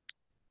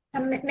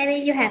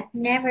 Maybe you have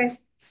never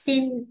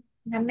seen,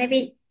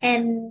 maybe,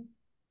 and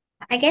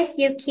I guess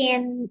you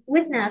can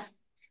witness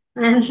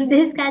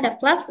this kind of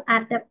clubs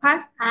at the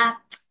park.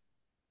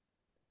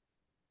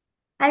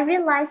 I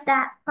realized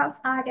that parks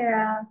are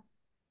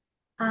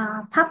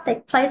the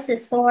public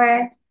places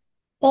for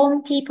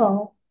all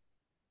people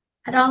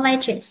at all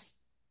ages,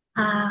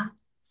 uh,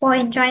 for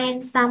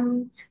enjoying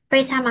some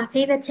free time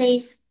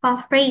activities for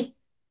free.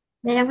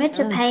 They don't need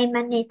to Oh, pay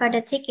money for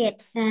the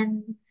tickets,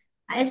 and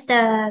it's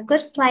the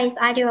good place,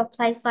 ideal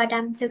place for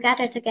them to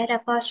gather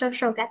together for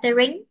social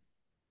gathering,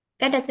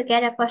 gather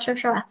together for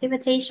social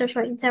activities,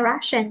 social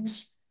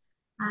interactions.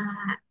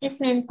 It's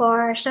meant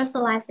for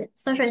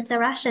social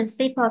interactions.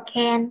 People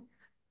can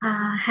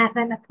have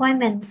an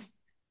appointment,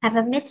 have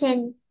a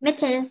meeting.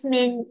 Meetings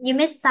mean you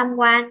meet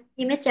someone,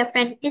 you meet your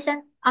friend,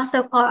 isn't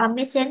also called a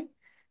meeting.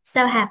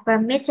 So have a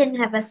meeting,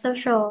 have a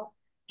social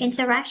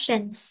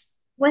interactions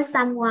with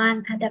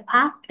someone at the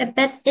park.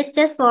 But it's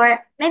just for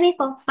maybe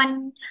for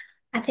fun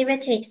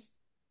activities.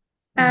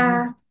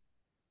 oh, Uh,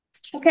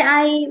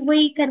 okay,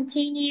 we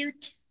continue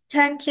to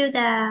turn to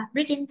the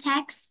reading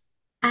text.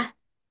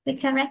 We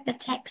correct the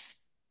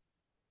text.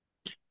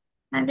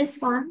 And this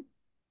one.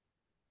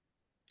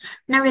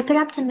 Now repeat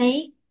after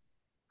me.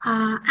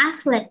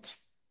 Athlete,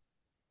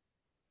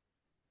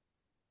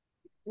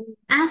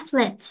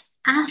 athlete,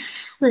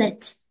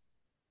 athlete,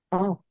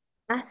 oh,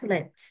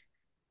 athlete,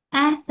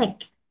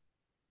 ethic,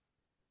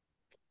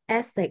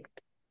 ethic,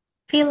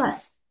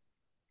 fearless,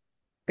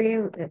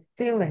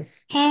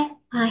 fearless,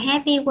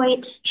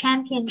 heavyweight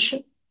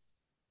championship,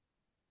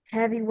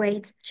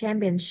 heavyweight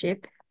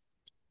championship,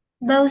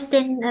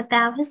 Boasting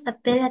about his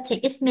ability,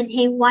 it means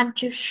he want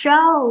to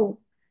show.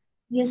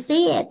 You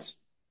see it.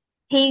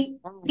 He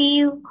Oh,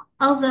 feel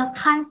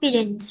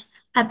overconfident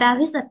about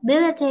his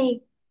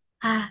ability.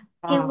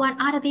 He uh,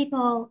 want other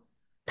people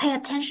pay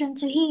attention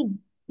to him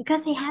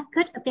because he have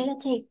good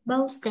ability.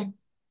 Boasting.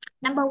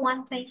 Number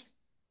one, please.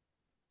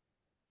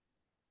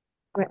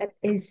 it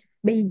is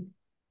B.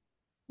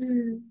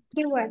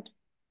 Keyword.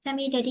 Tell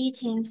me the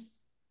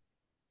details.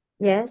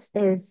 Yes,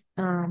 is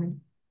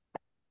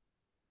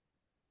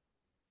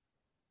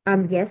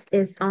yes,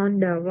 is on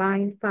the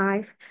line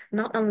five.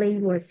 Not only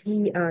was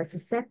he a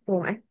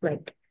successful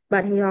athlete,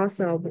 but he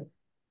also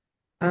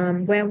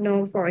well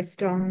known for a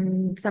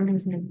strong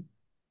something.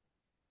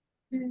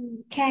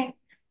 Okay.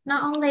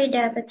 Not only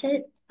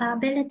the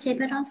ability,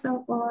 but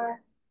also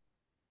for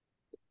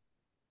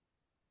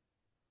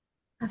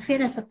a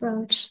fearless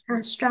approach,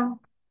 a strong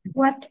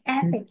work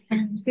ethic,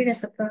 and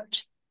fearless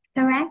approach.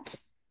 Correct?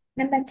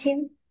 Number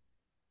two.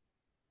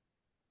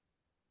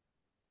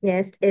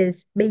 Yes,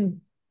 is B.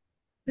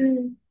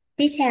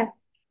 Detail.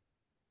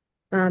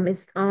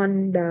 It's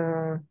on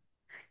the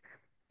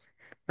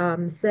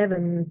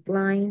seventh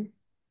line.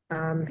 He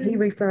Mm,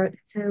 referred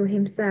to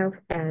himself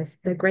as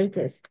the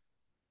greatest.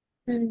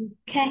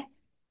 okay.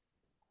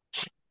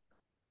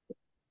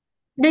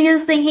 Do you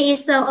think he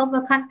is so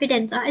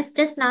overconfident, or is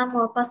just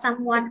normal for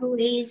someone who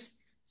is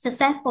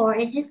successful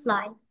in his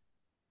life?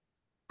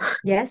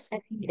 Yes, I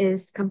think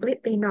it's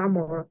completely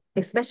normal,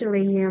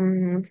 especially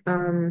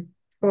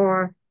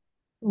for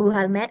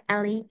Muhammad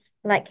Ali.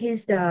 Like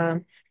he's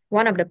the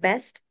one of the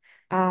best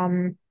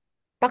um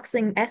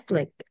boxing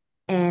athlete,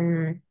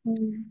 and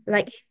Mm.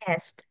 like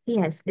he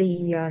has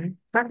the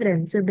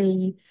confidence to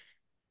be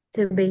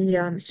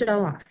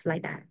show off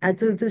like that.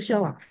 To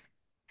show off.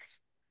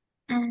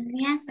 And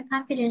he has the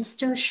confidence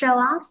to show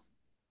off,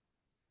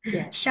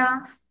 Yes. show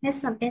off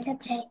his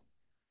ability.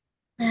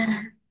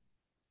 Uh,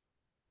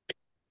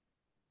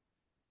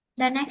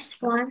 the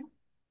next one,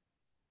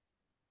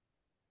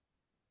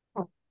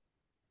 Oh,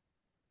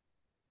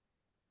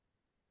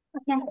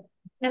 okay.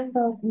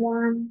 Number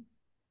one.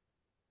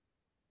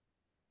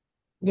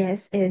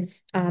 yes,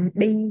 is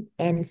B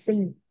and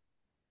C.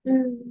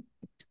 Mm.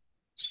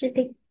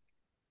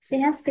 She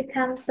has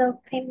become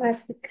so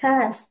famous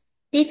because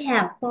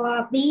detail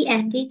for B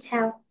and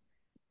detail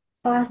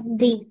for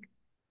D.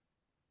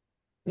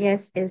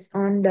 Yes, is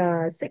on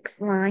the sixth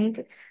line.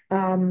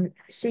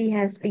 She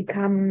has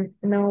become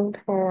known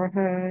for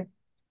her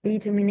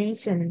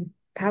determination,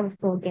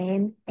 powerful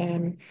game,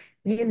 and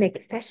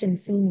unique fashion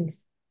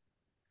scenes.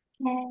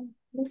 And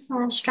this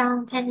one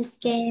strong tennis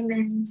game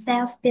and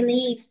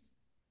self-belief.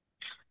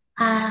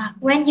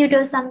 When you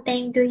do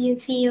something, do you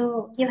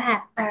feel you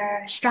have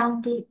a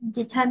strong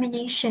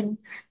determination?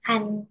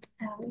 And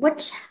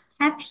what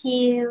have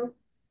you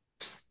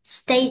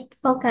stayed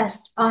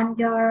focused on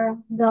your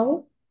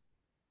goal?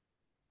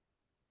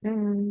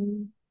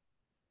 Um,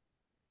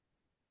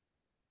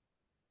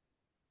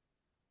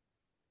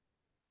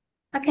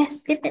 Okay,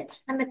 skip it.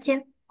 Number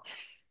two.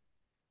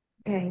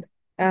 okay.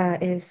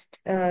 Is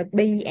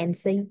B and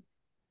C.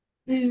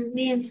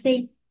 B and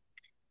C.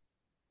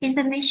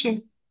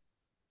 Information.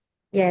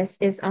 Yes,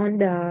 is on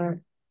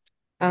the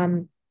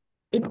um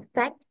in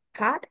fact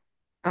part.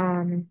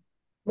 Um,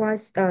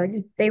 was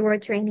they were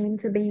training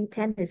to be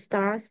tennis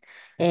stars,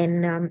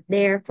 and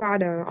their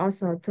father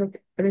also took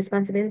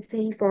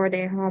responsibility for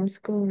their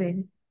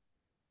homeschooling.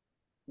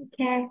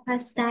 Okay, for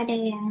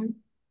study and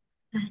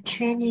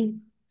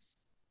training.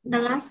 The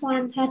last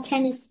one, her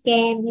tennis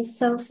game is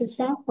so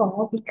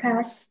successful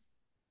because,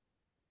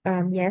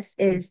 Yes,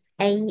 is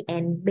A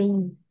and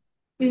B.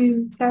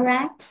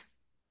 correct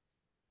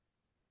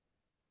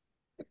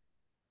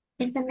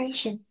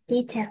information,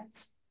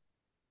 details.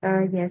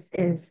 Yes,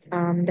 is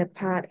the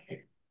part.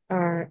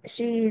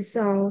 She is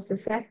so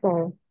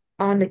successful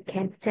on the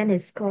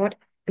tennis court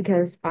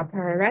because of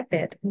her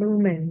rapid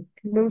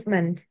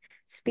movement,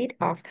 speed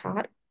of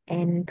thought,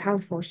 and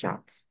powerful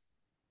shots.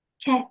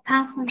 Okay,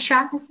 powerful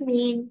shot has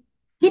mean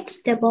hit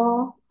the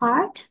ball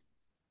hard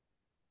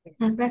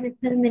and Yes. rapid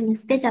movement and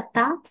speed of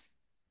thoughts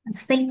and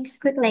things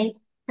quickly.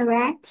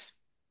 Correct.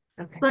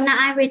 Okay. But now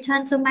I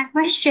return to my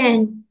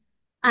question.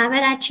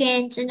 But I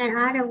change in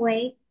another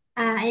way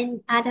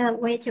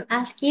to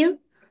ask you.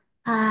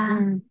 Uh,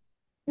 Mm,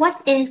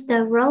 what is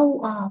the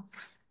role of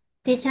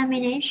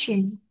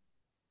determination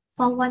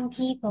for one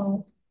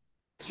people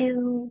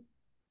to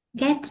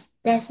get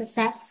their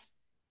success?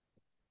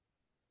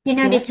 You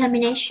know, yes.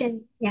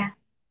 determination. Yeah.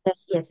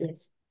 Yes, yes,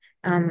 yes.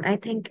 I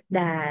think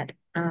that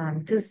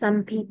to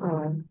some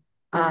people,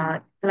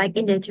 like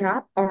in their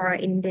job or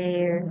in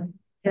their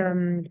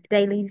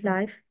daily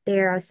life,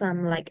 there are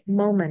some like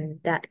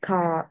moment that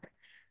call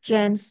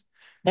chance,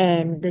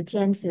 and the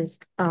chances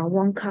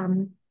won't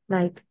come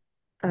like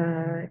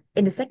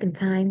in the second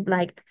time.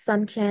 Like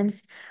some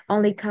chance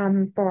only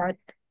come for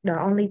the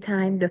only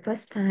time, the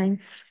first time,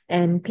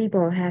 and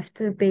people have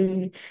to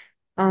be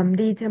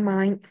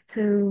determined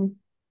to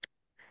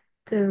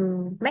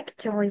make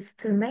choice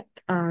to make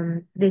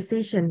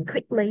decision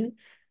quickly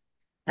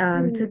to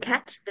Mm,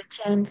 catch the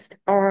chance,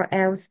 or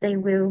else they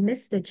will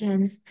miss the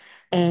chance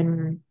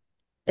and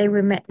they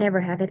will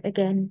never have it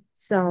again.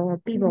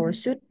 So people mm,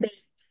 should be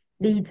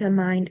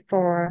determined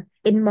for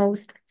in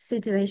most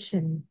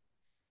situation.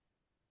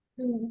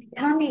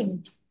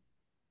 determined,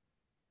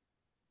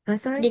 I'm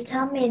sorry.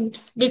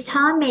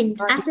 determined,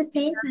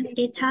 assertive and Determined.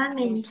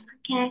 determined.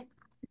 Okay.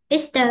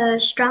 It's the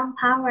strong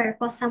power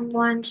for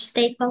someone to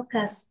stay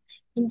focused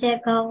in their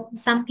goal.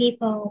 Some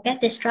people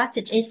get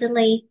distracted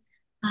easily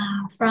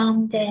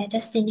from their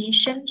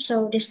destination,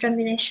 so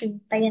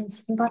determination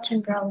plays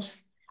important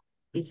roles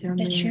in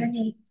the Determined.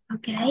 journey.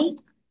 Okay.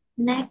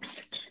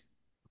 Next,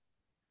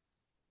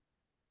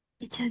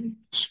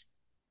 determination.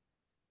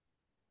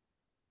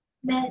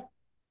 Be-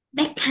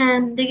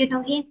 Beckham, do you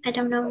know him? I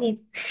don't know him.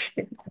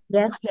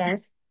 Yes,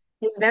 yes.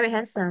 He's very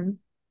handsome.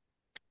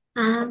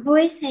 Who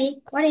is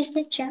he? What is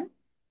his job?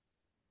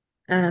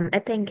 I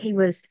think he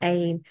was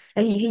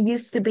he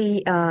used to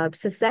be a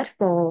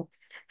successful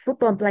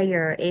football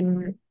player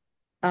in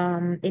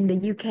the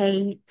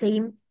UK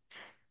team,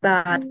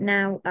 but Mm,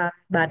 now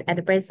but at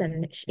the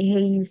present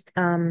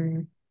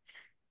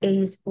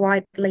he's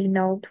widely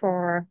known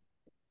for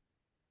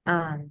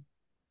um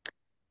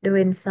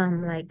doing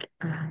some like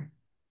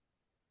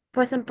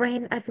for some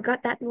brand. I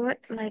forgot that word,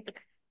 like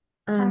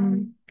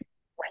um,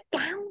 quảng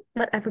cáo,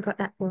 but I forgot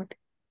that word.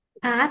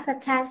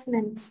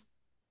 advertisements.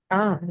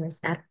 Oh, yes,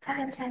 advertisement.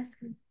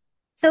 Advertisement.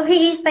 So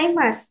he is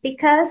famous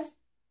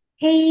because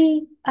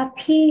he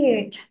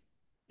appeared.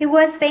 He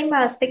was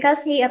famous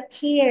because he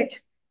appeared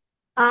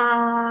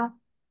uh,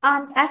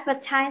 on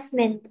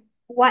advertisement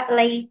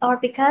widely or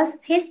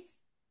because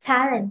his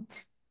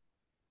talent.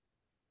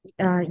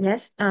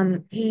 Yes,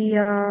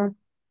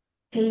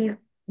 he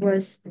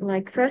was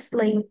like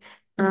firstly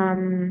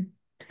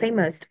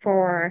famous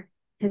for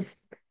his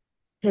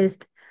his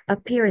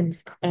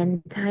appearance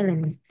and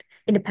talent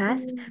in the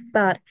past, Mm,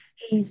 but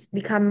he's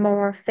become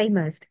more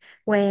famous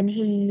when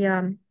he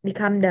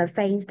become the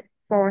face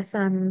for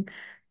some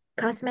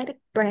cosmetic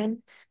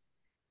brands,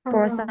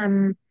 for oh,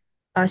 some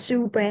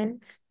shoe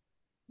brands.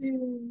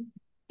 mm,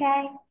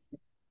 okay.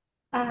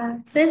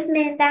 This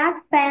means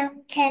that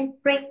fame can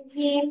bring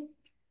him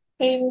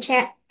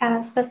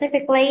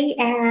specifically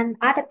and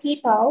other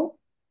people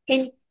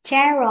in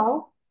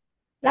general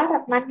lot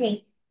of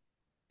money.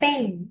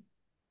 Fame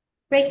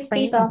brings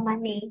people Fame.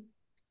 money.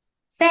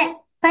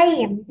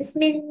 Fame, this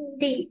means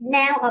the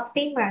noun of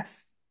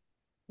famous.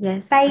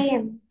 Yes.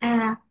 Fame,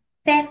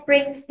 fame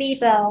brings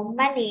people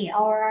money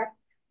or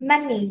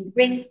money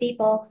brings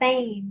people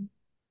fame.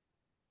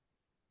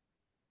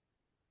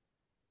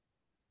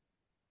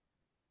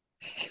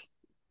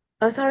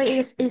 Oh, sorry,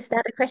 is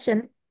that a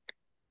question?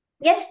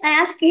 Yes, I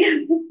ask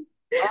you.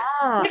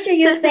 Oh. What do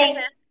you think?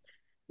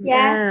 Yeah.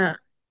 Yeah.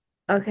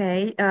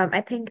 Okay.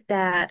 I think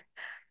that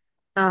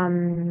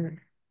um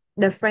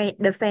the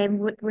fame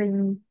would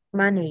bring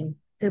money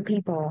to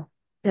people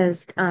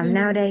because Mm,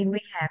 nowadays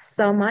we have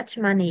so much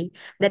money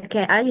that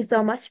can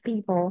so much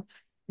people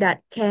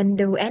that can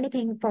do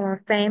anything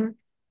for fame,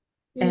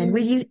 and mm,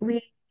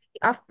 we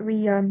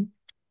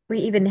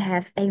even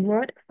have a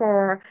word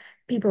for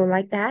people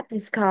like that.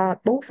 It's called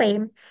bố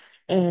fame,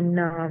 and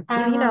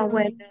you know um,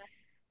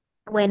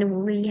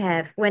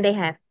 when they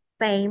have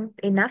fame,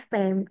 enough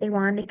fame,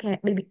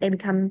 they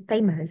become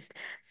famous.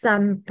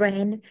 Some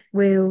brand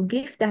will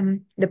give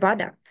them the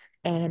products,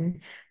 and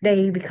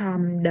they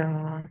become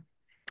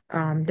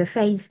the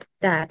face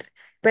that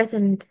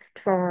present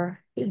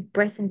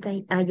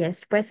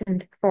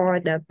present for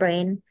the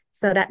brand,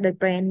 so that the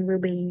brand will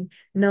be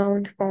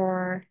known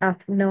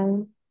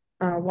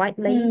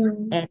widely,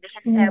 mm, and they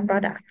can sell mm.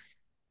 products.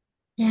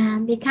 Yeah,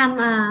 become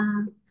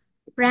a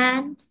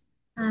brand,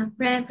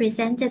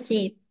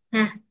 representative.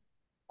 Ah,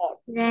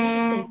 re-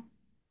 Representative.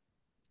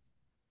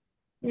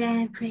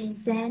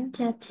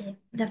 representative,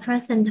 the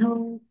person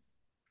who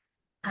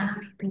uh,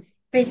 Represent.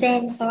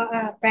 presents for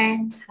a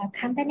brand or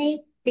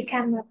company,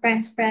 become a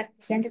brand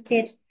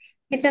representatives.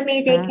 It told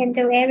me they uh, can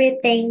do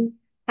everything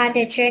on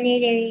the journey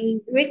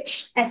they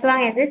reach as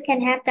long as it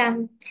can help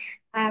them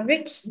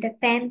reach the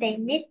fame they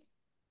need.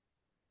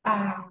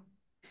 Uh,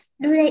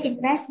 do they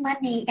invest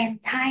money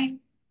and time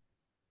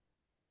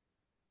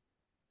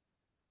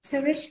to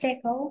reach their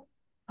goal,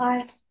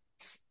 or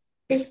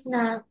it's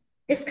not?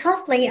 It's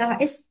costly, or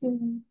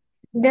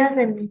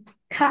doesn't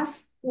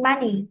cost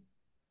money.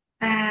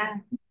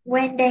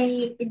 When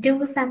they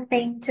do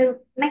something to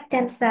make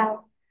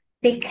themselves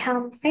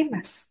become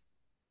famous.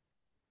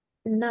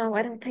 No,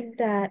 I don't think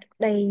that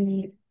they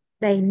need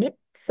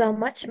so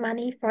much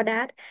money for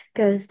that,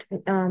 because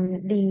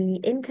the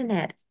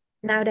internet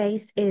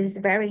nowadays is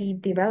very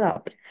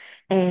developed,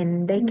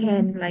 and they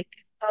can Mm. like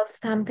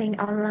post something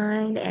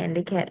online and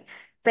they get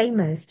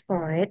famous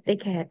for it. They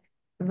get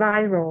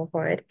viral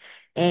for it,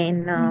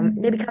 and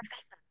they become Mm.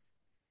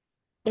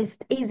 famous. It's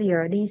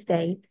easier these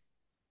days.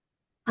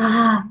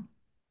 Ah,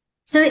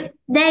 so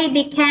they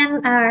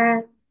became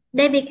a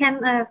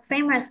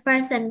famous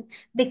person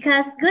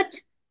because good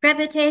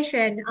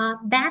reputation or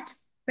bad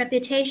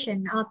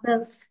reputation or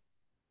both.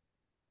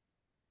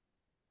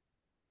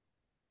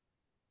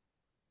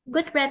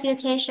 good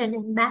reputation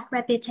and bad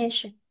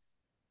reputation.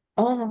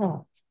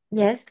 Oh,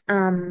 yes.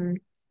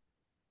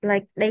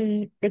 Like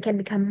they can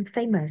become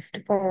famous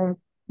for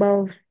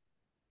both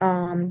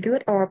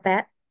good or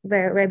bad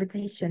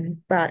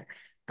reputation, but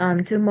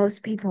to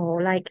most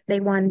people, like they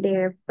want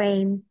their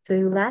fame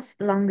to last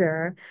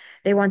longer.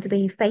 They want to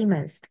be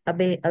famous a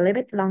little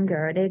bit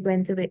longer. They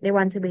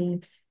want to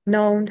be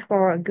known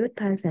for a good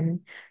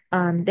person.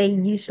 They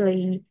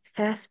usually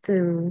have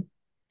to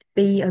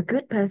be a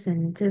good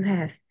person to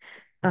have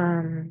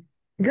um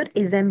good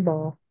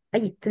example.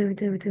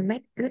 To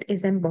make good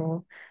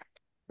example,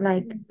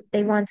 like Mm.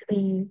 they want to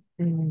be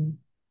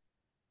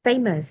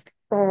famous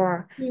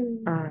for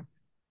Mm. uh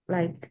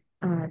like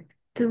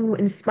to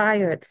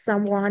inspire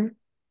someone,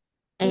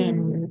 Mm.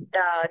 and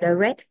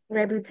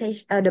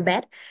the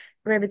bad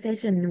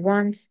reputation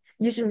ones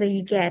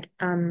usually get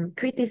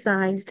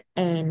criticized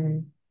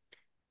and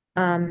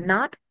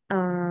not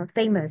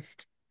famous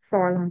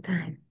for a long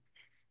time.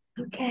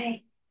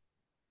 Okay.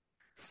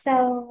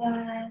 So,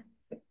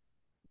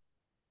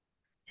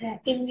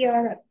 in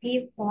your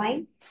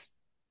viewpoint,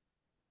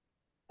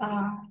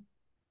 uh,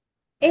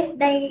 if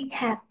they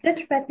have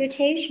good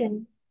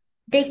reputation,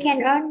 they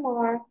can earn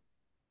more,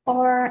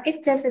 or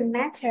it doesn't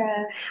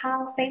matter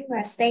how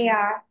famous they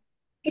are.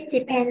 It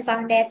depends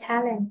on their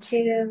talent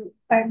to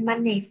earn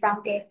money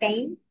from their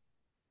fame.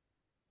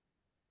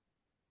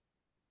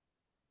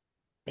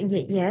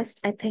 Yes,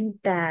 I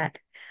think that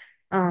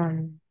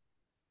um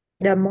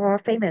the more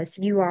famous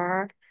you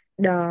are,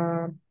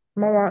 the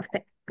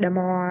the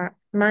more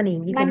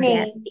money you can get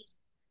Money.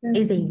 Mm.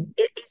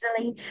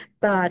 easily.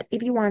 But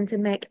if you want to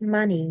make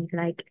money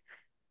like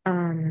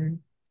um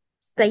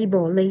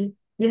stably,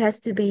 you have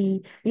to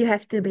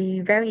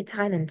be very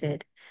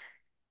talented.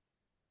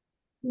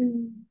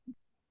 Mm.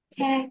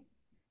 Okay.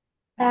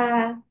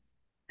 Uh,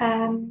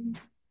 um,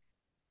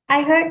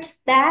 I heard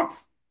that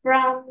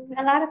from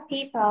a lot of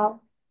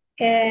people.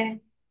 Uh,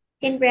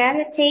 in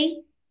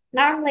reality,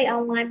 not only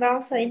online but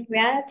also in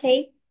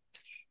reality,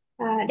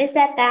 they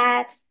said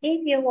that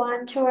if you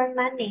want to earn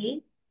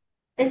money,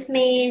 this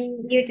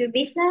means you do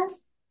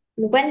business.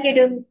 When you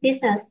do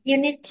business, you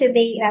need to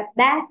be a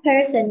bad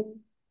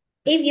person.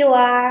 If you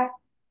are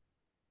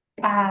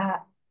a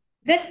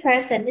good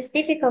person, it's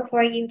difficult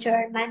for you to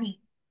earn money.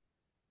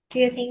 Do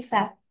you think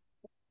so?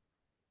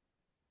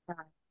 Uh,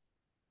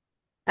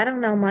 I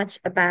don't know much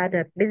about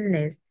the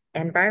business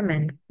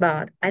environment,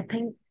 but I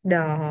think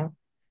the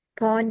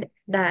point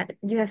that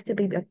you have to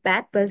be a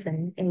bad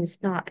person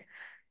is not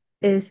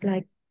is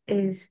like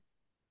is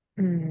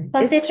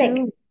it's Specific,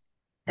 true.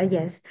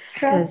 Yes,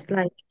 true, because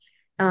like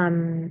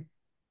um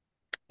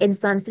in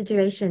some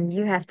situation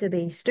you have to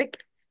be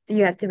strict.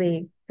 You have to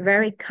be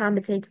very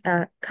competitive,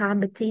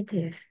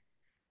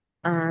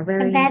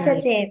 very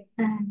like competitive.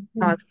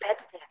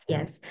 competitive.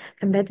 Yes,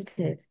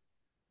 competitive.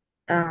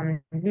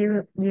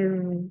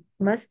 You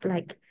must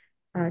like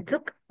you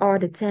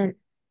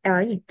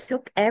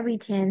took every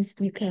chance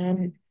you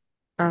can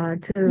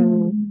to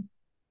Mm.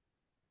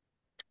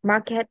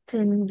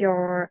 marketing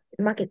to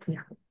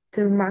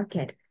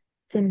market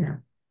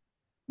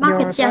your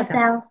Market product.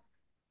 yourself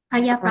or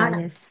your Yes,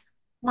 product.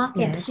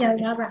 Market yes, your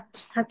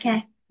products.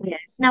 Okay.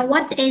 yes. Now,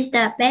 what is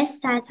the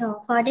best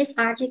title for this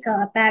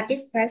article about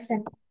this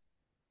person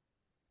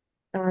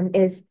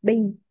Is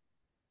being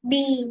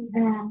being?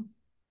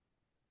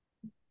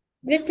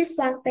 Read this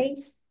one,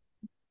 please.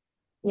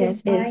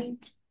 yes is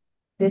Despite.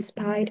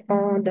 despite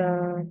all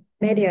the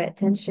media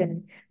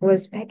attention,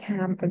 was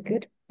Beckham a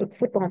good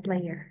football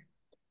player?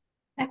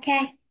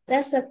 Okay,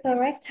 that's the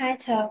correct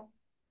title.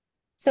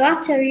 So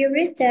after you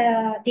read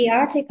the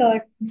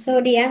article,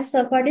 so the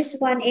answer for this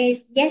one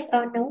is yes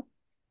or no.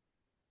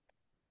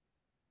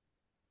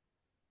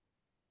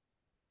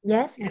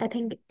 Yes, Yeah. I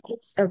think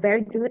he's a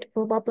very good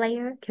football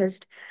player because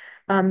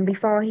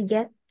before he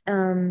get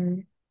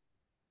very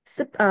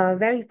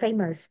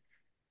famous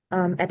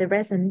at the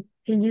present,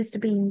 he used to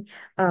be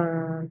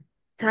a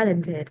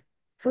talented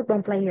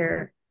football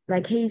player.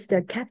 Like he's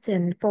the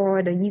captain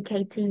for the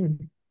UK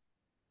team.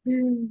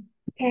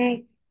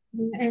 Okay.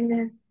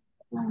 And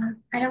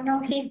I don't know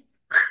him.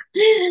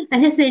 I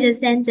just read the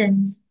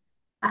sentence.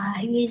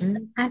 He is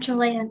Mm.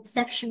 actually an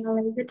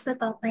exceptionally good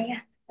football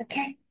player.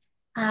 Okay.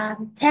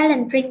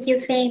 Talent brings you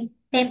fame.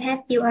 Fame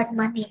helps you earn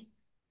money.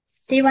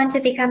 Do you want to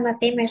become a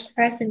famous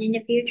person in the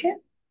future?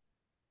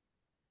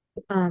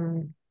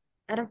 Um,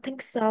 I don't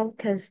think so,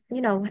 because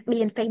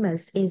being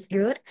famous is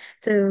good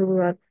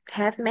to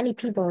have many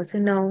people to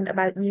know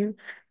about you,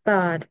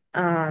 but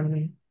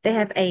they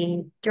have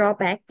a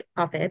drawback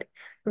of it.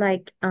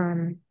 Like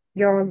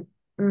your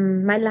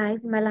my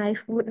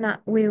life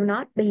will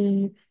not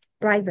be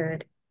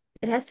private.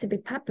 It has to be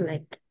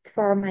public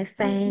for my Mm,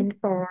 fan,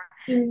 for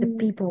the mm,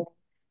 people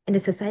in the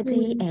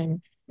society, mm,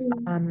 and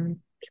mm,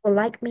 people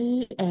like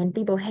me and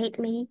people hate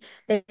me.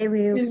 They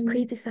will mm.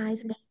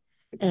 criticize me,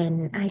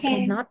 and I Okay.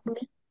 cannot live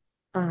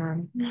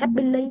Mm,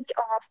 happily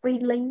or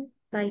freely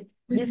like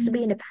used to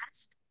be in the mm.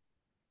 past.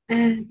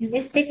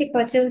 It's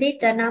difficult to live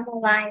the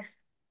normal life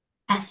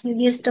as you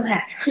used to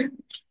have.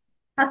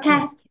 Okay.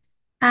 Yes, yes.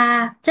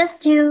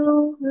 Just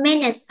 2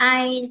 minutes.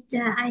 I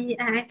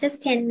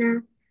just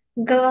can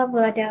go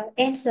over the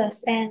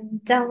answers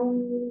and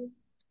don't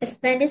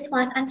explain this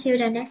one until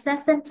the next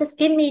lesson. Just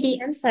give me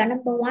the answer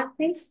number one,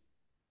 please.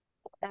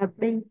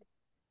 B.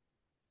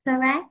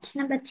 Correct.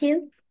 Number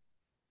two.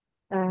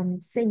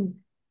 C.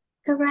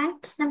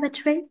 Correct. Number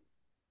three.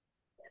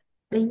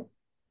 B.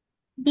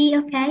 B.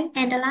 Okay.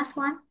 And the last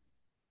one.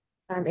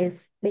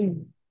 Is B.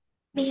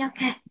 B.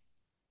 Okay.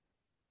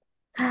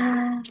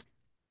 Uh,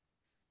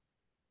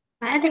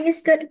 I think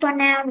it's good for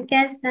now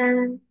because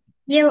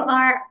you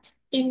are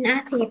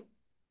inactive.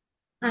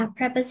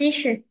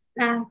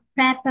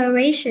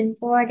 Preparation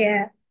for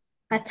the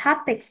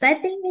topics. I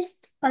think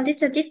it's a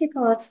little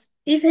difficult,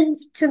 even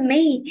to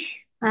me.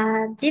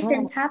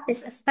 Different Oh,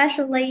 topics,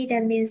 especially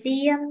the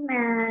museum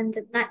and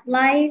the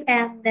nightlife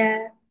and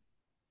the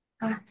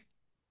uh,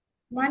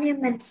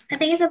 monuments. I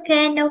think it's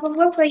okay. No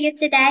homework for you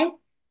today.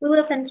 We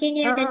will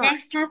continue the oh,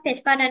 next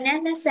topic for the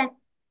next lesson.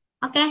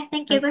 Okay,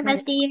 thank you. Goodbye.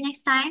 okay, See you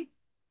next time.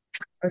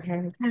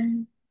 okay.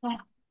 Yeah,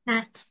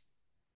 that's